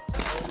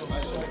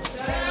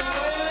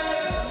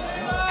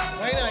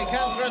 Wayno, you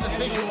can't throw the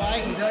fish away.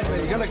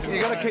 You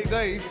gotta keep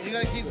these. You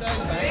gotta keep those,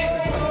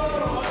 mate.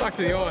 Stuck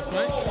to the ice,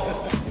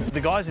 mate. The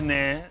guys in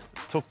there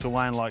took to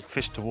Wayne like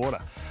fish to water.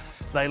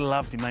 They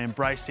loved him, they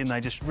embraced him,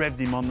 they just revved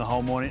him on the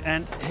whole morning,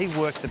 and he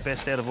worked the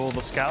best out of all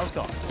the scales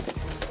guys.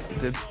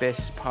 The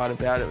best part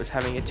about it was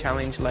having a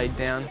challenge laid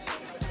down.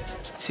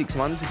 6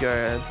 months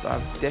ago, I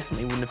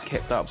definitely wouldn't have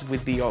kept up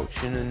with the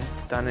auction and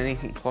done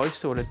anything close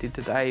to what I did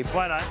today.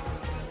 Wayno,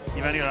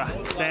 you've only got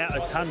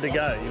a ton to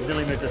go. You've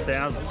nearly moved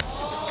 1,000.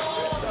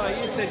 Oh,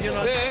 you said you're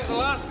not... Yeah, the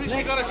last fish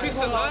you got to kiss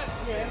it, mate.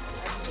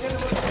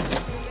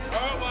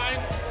 All right,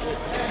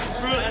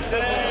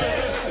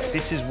 Wayne.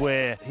 This is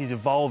where he's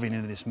evolving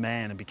into this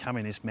man and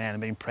becoming this man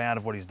and being proud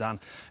of what he's done.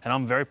 And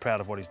I'm very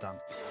proud of what he's done.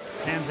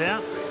 Hands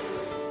out.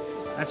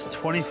 That's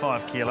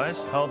 25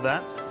 kilos. Hold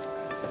that.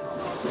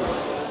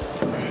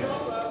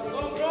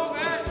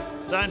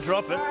 Don't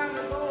drop it.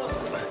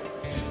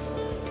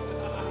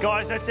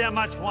 Guys, that's how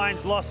much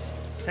Wayne's lost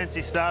since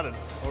he started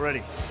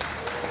already.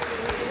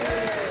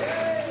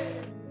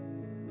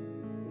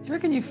 Do you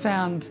reckon you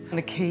found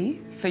the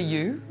key for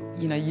you?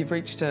 You know, you've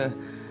reached a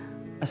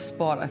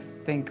spot, I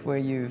think, where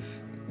you've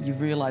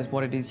realised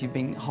what it is you've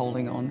been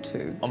holding on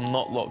to. I'm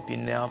not locked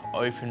in now.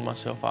 I've opened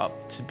myself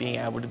up to being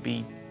able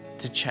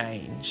to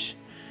change.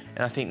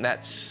 And I think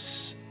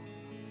that's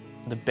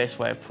the best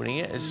way of putting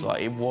it, is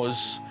like it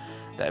was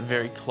that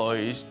very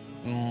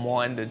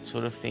closed-minded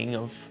sort of thing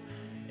of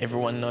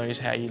everyone knows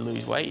how you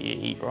lose weight, you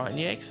eat right and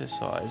you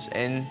exercise.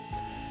 And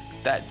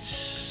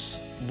that's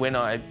when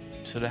I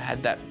sort of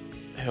had that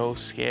health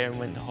scare and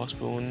went to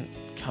hospital, and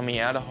coming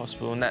out of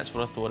hospital, and that's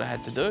what I thought I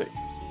had to do.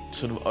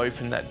 Sort of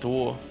opened that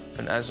door,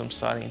 and as I'm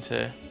starting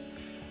to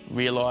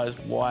realise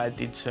why I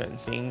did certain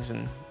things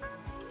and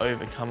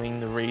overcoming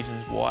the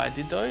reasons why I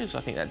did those,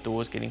 I think that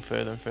door's getting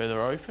further and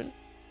further open.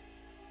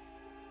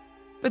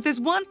 But there's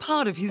one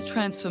part of his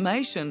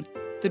transformation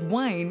that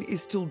Wayne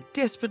is still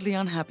desperately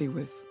unhappy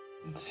with.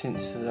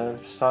 Since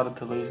I've started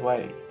to lose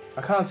weight,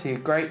 I can't see a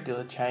great deal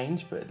of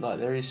change, but like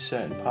there is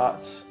certain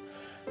parts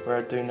where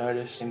I do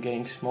notice I'm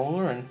getting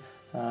smaller, and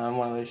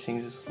one of those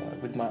things is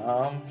like with my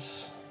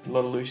arms, a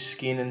lot of loose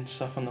skin and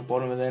stuff on the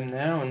bottom of them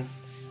now, and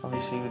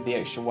obviously with the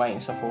extra weight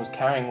and stuff I was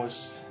carrying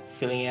was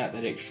filling out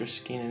that extra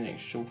skin and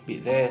extra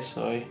bit there,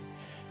 so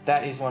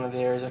that is one of the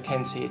areas I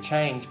can see a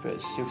change, but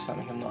it's still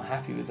something I'm not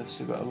happy with. I've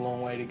still got a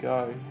long way to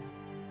go.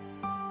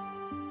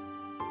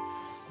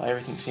 Like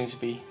everything seems to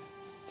be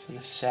sort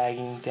of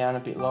sagging down a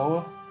bit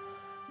lower.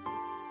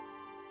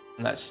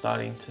 And that's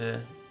starting to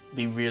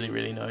be really,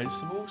 really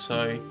noticeable.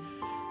 So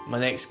my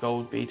next goal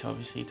would be to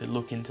obviously to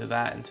look into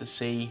that and to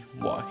see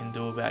what I can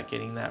do about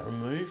getting that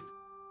removed.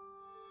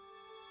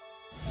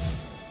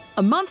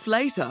 A month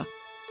later,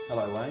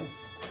 Hello, Wayne.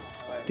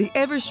 the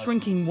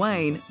ever-shrinking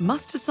Wayne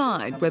must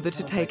decide whether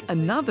to take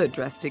another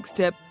drastic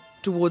step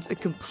towards a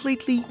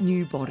completely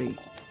new body.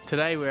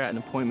 Today we're at an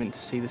appointment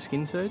to see the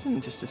skin surgeon,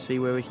 just to see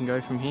where we can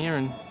go from here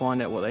and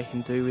find out what they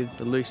can do with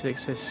the loose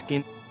excess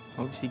skin,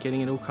 obviously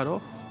getting it all cut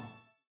off.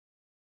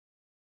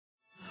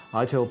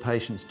 I tell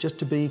patients just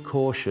to be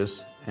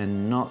cautious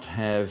and not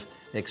have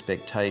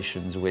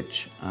expectations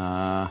which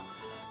are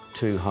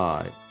too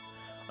high.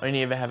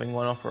 Only ever having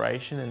one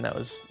operation, and that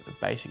was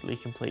basically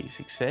complete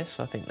success.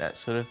 I think that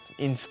sort of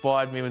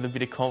inspired me with a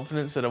bit of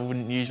confidence that I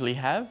wouldn't usually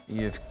have.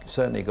 You've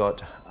certainly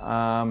got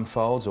arm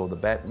folds or the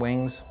bat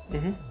wings,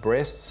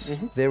 breasts.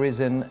 There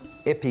is an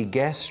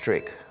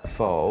epigastric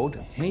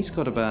fold. He's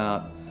got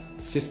about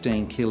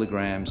 15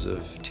 kilograms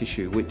of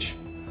tissue which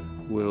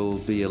will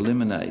be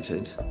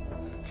eliminated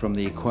from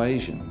the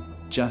equation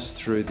just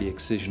through the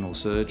excisional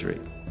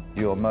surgery.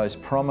 Your most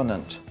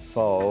prominent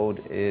fold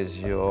is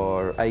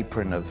your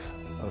apron of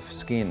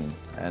skin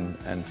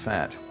and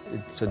fat.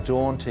 It's a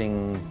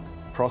daunting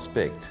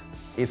prospect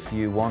if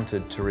you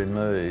wanted to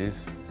remove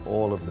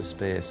all of the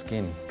spare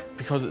skin.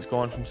 Because it's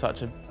gone from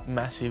such a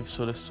massive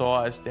sort of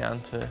size down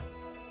to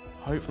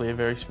hopefully a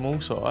very small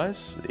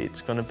size,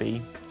 it's going to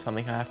be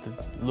something I have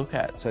to look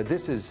at. So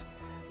this is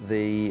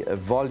the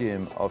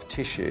volume of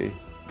tissue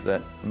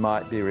that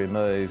might be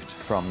removed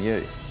from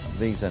you.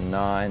 These are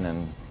 9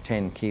 and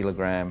 10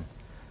 kilogram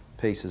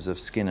pieces of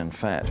skin and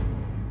fat.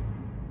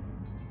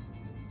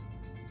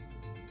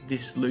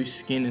 This loose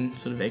skin and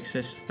sort of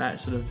excess fat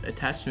sort of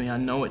attached to me, I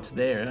know it's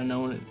there, I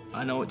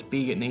know it's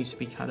big, it needs to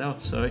be cut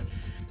off, so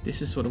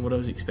this is sort of what I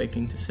was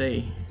expecting to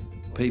see.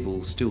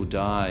 People still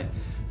die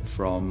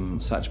from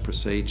such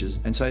procedures,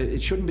 and so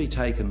it shouldn't be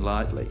taken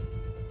lightly.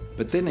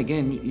 But then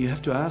again, you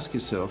have to ask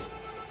yourself,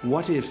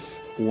 what if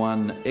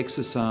one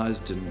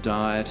exercised and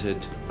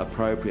dieted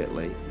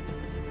appropriately,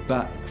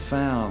 but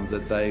found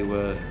that they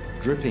were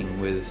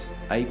dripping with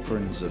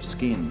aprons of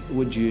skin.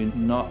 Would you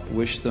not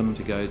wish them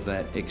to go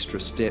that extra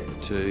step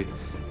to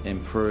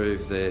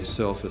improve their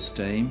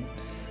self-esteem?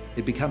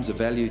 It becomes a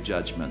value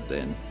judgment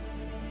then.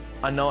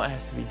 I know it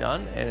has to be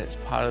done, and it's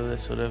part of the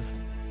sort of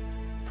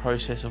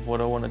process of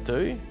what I want to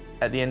do.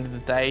 At the end of the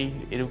day,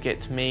 it'll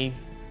get to me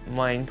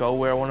my end goal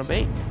where I want to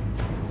be.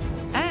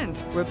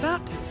 And we're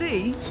about to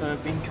see... So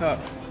I've been cut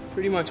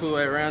pretty much all the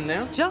way around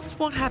now. Just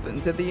what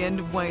happens at the end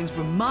of Wayne's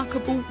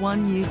remarkable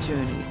one-year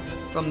journey,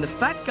 from the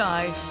fat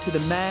guy to the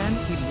man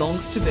he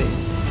longs to be.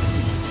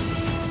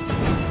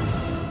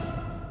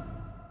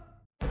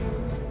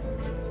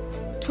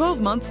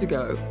 "12 months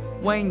ago,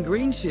 Wayne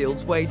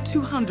Greenshields weighed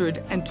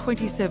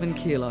 227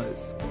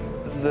 kilos.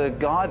 The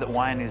guy that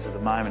Wayne is at the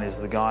moment is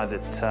the guy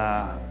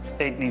that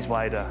eaten his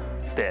way to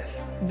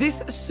death.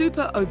 This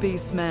super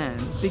obese man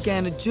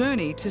began a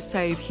journey to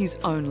save his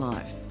own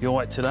life. Your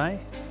weight today?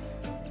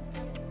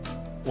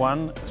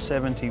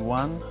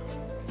 171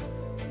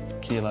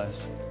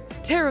 kilos.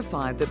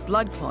 Terrified that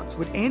blood clots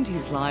would end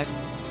his life,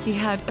 he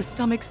had a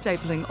stomach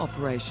stapling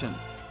operation.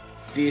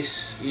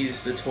 This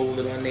is the tool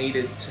that I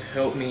needed to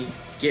help me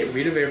get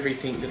rid of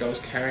everything that I was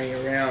carrying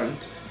around.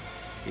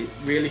 It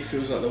really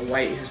feels like the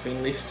weight has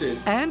been lifted.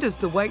 And as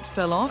the weight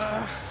fell off,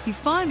 he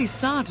finally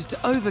started to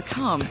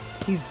overcome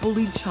his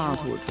bullied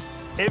childhood.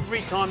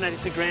 Every time that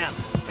hits the ground,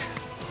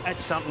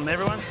 that's something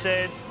everyone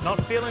said, not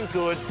feeling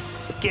good,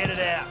 get it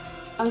out.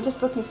 I'm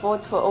just looking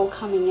forward to it all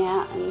coming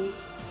out and,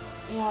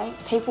 you know,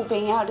 people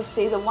being able to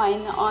see the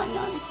Wayne that I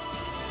know.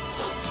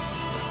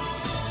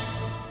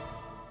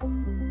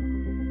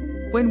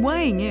 When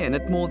weighing in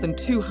at more than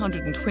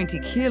 220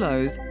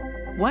 kilos,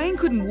 Wayne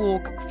couldn't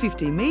walk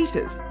 50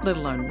 metres, let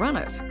alone run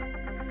it.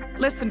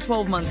 Less than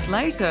 12 months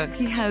later,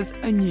 he has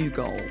a new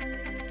goal.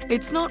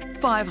 It's not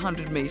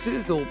 500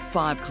 metres or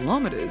 5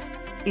 kilometres.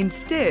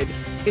 Instead,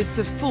 it's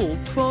a full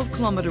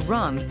 12-kilometre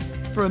run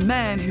for a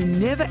man who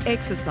never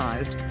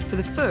exercised for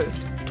the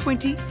first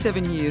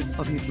 27 years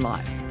of his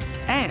life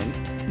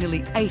and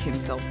nearly ate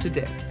himself to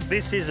death.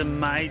 This is a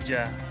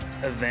major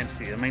event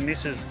for you. I mean,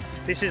 this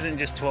isn't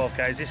just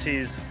 12Ks, this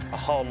is a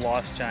whole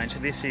life change.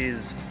 This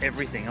is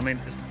everything. I mean,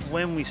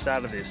 when we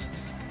started this,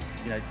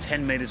 you know,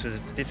 10 metres was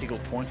a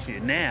difficult point for you.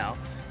 Now,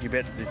 you're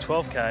about to do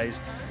 12Ks,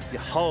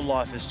 your whole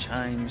life has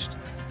changed,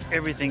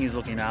 everything is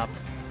looking up,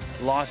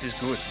 life is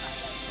good.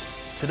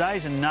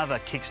 Today's another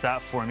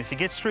kickstart for him. If he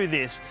gets through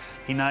this,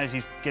 he knows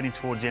he's getting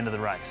towards the end of the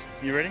race.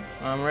 You ready?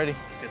 I'm ready.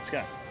 Let's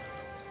go.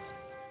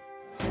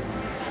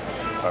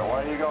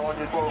 Away you go on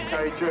your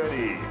 12K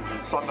journey.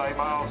 Sunday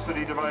Mail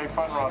City to Bay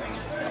Fun Run.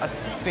 I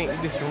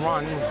think this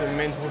run was a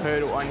mental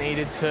hurdle I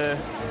needed to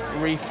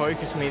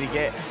refocus me to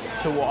get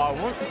to what I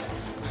want.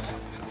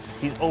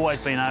 He's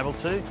always been able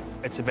to.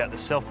 It's about the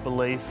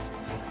self-belief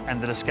and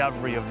the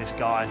discovery of this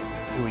guy,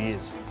 who he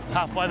is.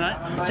 Halfway, mate.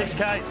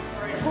 6Ks.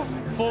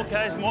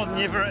 4Ks more than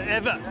you've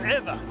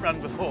ever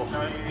run before.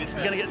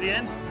 You gonna get to the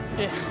end?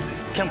 Yeah.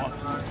 Come on.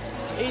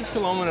 Each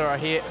kilometre I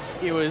hit,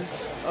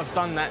 I've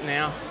done that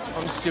now.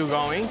 I'm still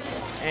going,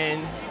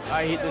 and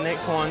I hit the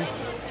next one,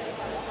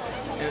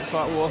 and it's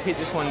like, well, I've hit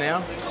this one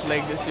now,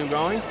 legs are still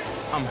going.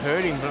 I'm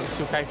hurting, but I'm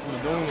still capable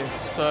of doing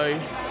this. So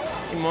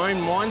in my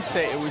own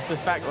mindset, it was the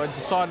fact that I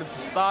decided to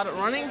start it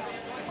running,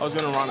 I was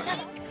going to run it.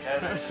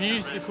 I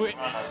refused to quit.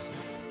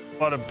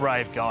 What a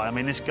brave guy. I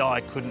mean, this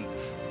guy couldn't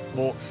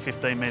walk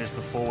 15 metres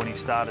before when he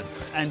started.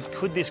 And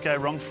could this go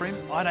wrong for him?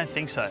 I don't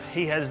think so.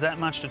 He has that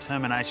much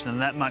determination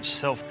and that much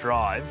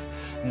self-drive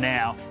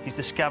now. He's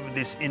discovered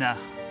this inner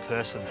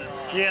person.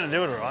 You're going to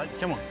do it, all right?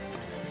 Come on.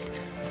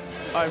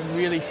 I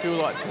really feel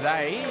like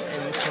today,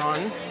 in this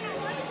run,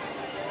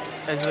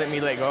 has let me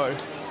let go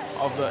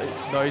of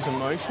those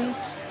emotions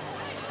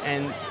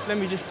and let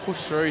me just push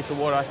through to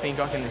what I think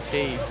I can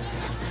achieve.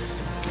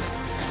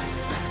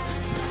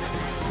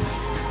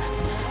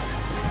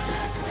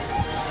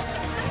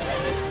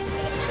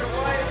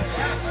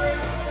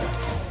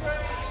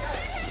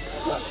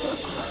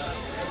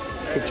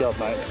 Good job,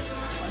 mate.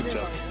 Good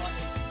job.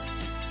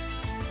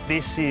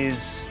 This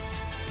is,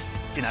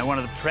 you know, one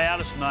of the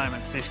proudest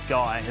moments this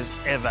guy has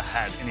ever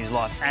had in his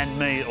life, and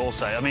me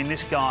also. I mean,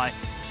 this guy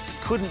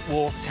couldn't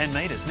walk 10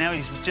 metres. Now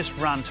he's just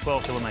run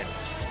 12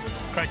 kilometres.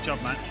 Great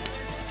job, mate.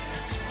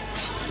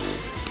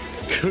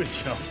 Good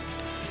job.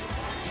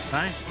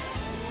 Hey?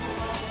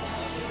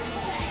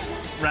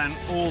 Ran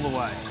all the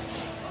way.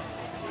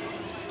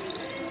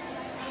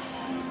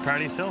 Proud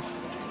of yourself?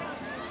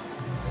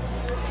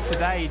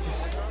 Today,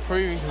 just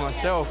proving to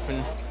myself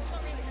and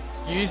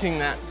using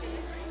that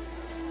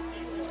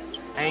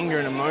anger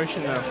and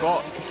emotion that I've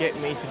got to get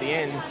me to the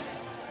end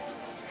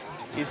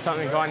is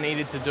something I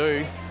needed to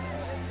do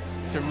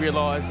to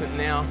realise that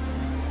now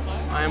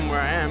I am where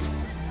I am,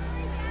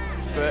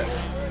 but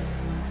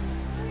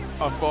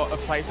I've got a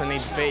place I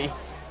need to be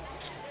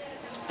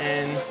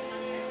and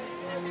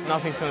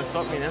nothing's going to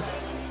stop me now.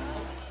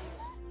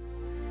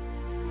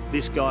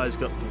 This guy's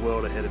got the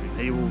world ahead of him.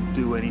 He will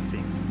do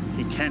anything.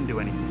 He can do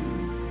anything.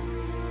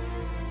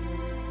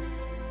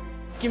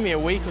 Give me a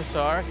week or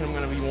so, I reckon I'm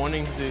going to be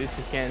wanting to do this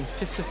again.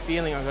 Just the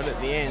feeling I got at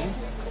the end,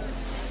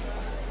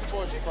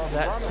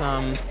 that's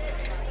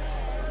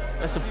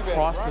That's a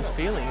priceless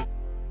feeling.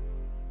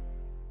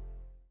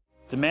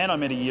 The man I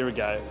met a year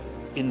ago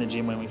in the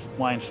gym when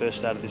Wayne first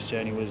started this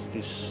journey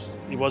was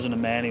he wasn't a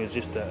man, he was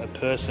just a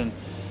person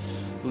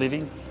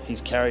living.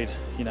 He's carried,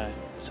 you know,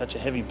 such a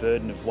heavy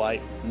burden of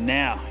weight.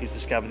 Now he's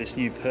discovered this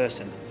new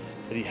person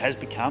that he has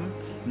become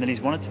and that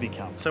he's wanted to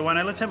become. So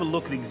Wayne, let's have a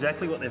look at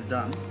exactly what they've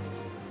done.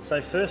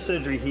 So first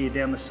surgery here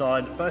down the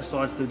side, both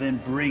sides to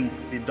then bring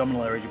the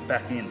abdominal area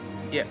back in.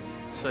 Yeah,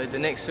 so the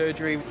next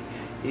surgery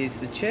is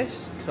the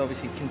chest, to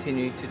obviously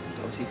continue to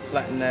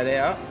flatten that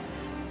out.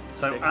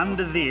 So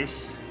under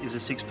this is a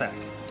six-pack.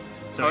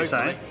 So what you're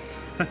saying?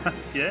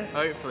 Yeah?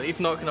 Hopefully. If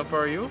not, can I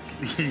borrow yours?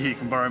 You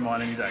can borrow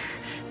mine any day.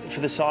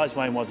 For the size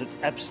Wayne was, it's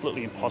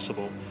absolutely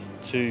impossible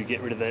to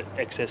get rid of that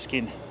excess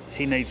skin.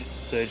 He needs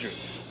surgery.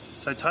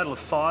 So a total of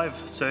 5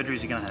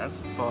 surgeries you're going to have.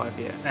 5,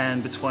 yeah.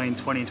 And between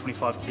 20 and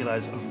 25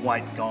 kilos of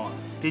weight gone.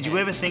 Did you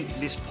ever think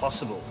this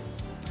possible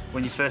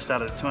when you first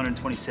started at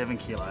 227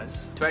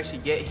 kilos? To actually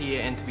get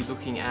here and to be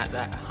looking at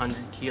that 100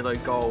 kilo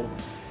goal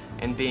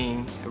and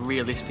being a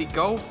realistic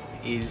goal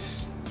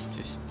is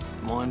just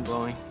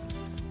mind-blowing.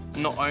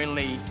 Not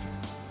only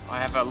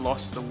have I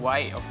lost the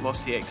weight, I've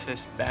lost the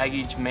excess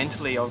baggage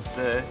mentally of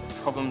the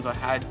problems I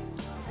had.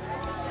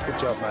 Good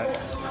job, mate.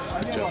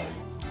 Good job.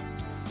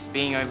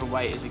 Being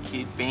overweight as a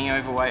kid, being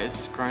overweight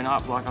as a grown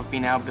up, like I've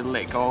been able to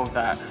let go of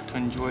that to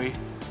enjoy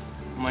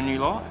my new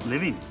life.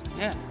 Living.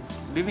 Yeah,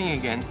 living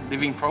again,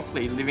 living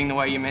properly, living the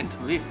way you're meant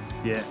to live.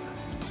 Yeah,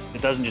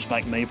 it doesn't just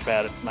make me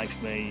proud, it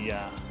makes me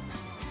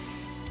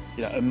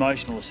you know,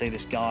 emotional to see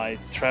this guy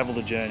travel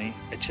the journey,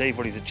 achieve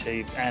what he's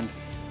achieved, and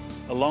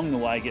along the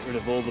way get rid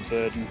of all the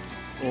burden,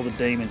 all the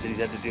demons that he's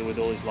had to deal with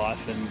all his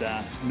life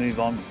and move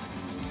on.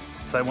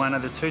 So Wayne, the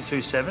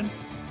 227?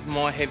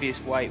 My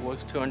heaviest weight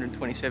was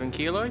 227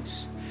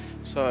 kilos,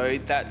 so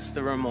that's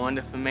the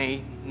reminder for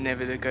me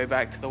never to go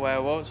back to the way I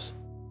was.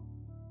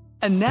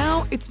 And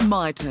now it's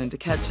my turn to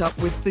catch up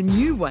with the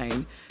new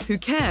Wayne, who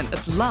can,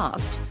 at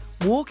last,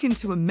 walk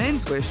into a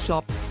menswear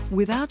shop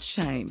without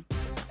shame.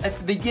 At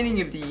the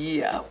beginning of the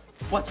year,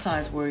 what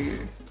size were you?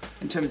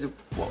 In terms of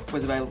what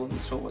was available in the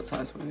store, what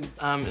size were you?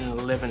 An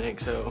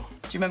 11XL. Do you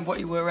remember what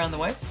you were around the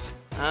waist?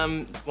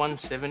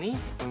 170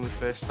 when we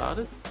first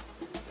started.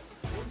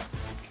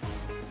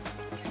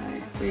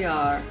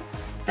 Okay,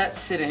 that's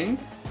sitting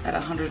at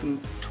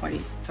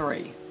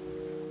 123.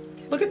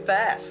 Look at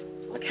that.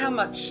 Look how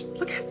much,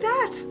 look at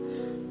that.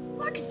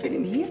 Well, I could fit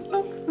in here.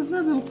 Look, there's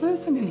no little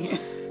person in here.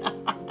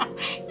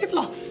 You've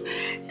lost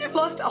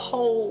a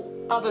whole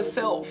other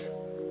self.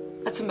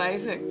 That's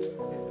amazing.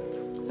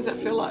 What does that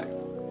feel like?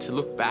 To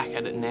look back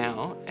at it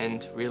now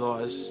and to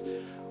realise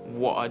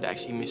what I'd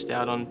actually missed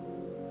out on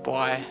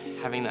by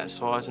having that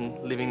size and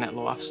living that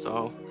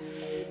lifestyle,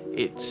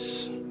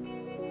 it's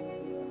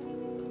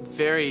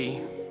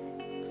very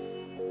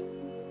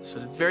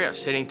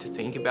upsetting to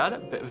think about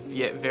it, but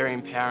yet very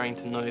empowering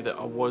to know that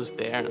I was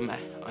there and I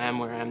am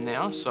where I am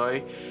now. So,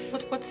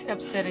 what's the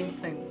upsetting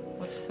thing?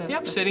 What's the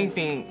upsetting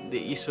thing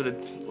that you sort of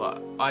like?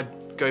 I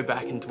go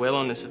back and dwell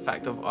on is the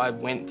fact of I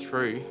went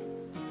through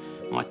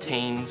my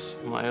teens,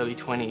 my early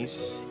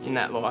 20s in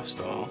that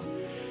lifestyle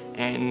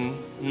and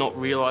not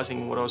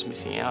realising what I was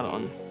missing out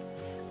on.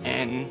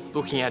 And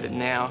looking at it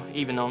now,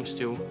 even though I'm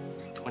still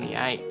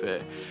 28,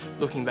 but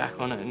looking back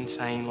on it and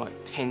saying like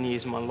 10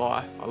 years of my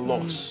life I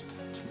lost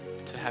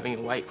to having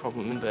a weight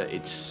problem, but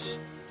it's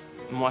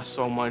my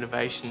sole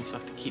motivation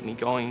stuff to keep me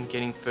going and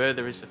getting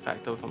further is the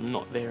fact of I'm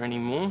not there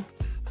anymore.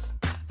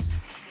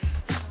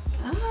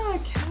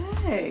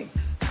 Okay.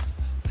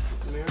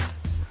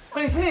 What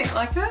do you think?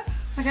 Like that?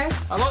 Okay.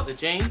 I like the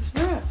jeans.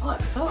 Yeah, I like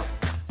the top.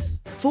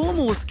 4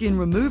 more skin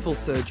removal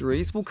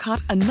surgeries will cut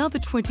another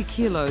 20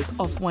 kilos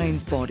off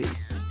Wayne's body.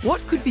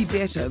 What could be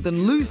better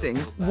than losing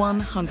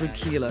 100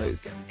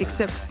 kilos,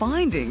 except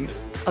finding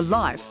a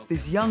life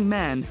this young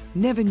man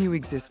never knew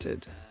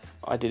existed?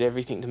 I did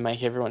everything to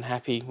make everyone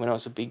happy when I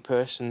was a big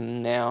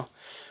person. Now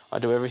I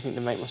do everything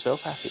to make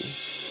myself happy.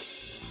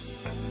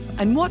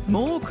 And what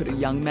more could a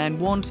young man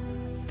want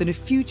than a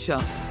future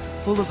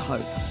full of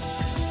hope?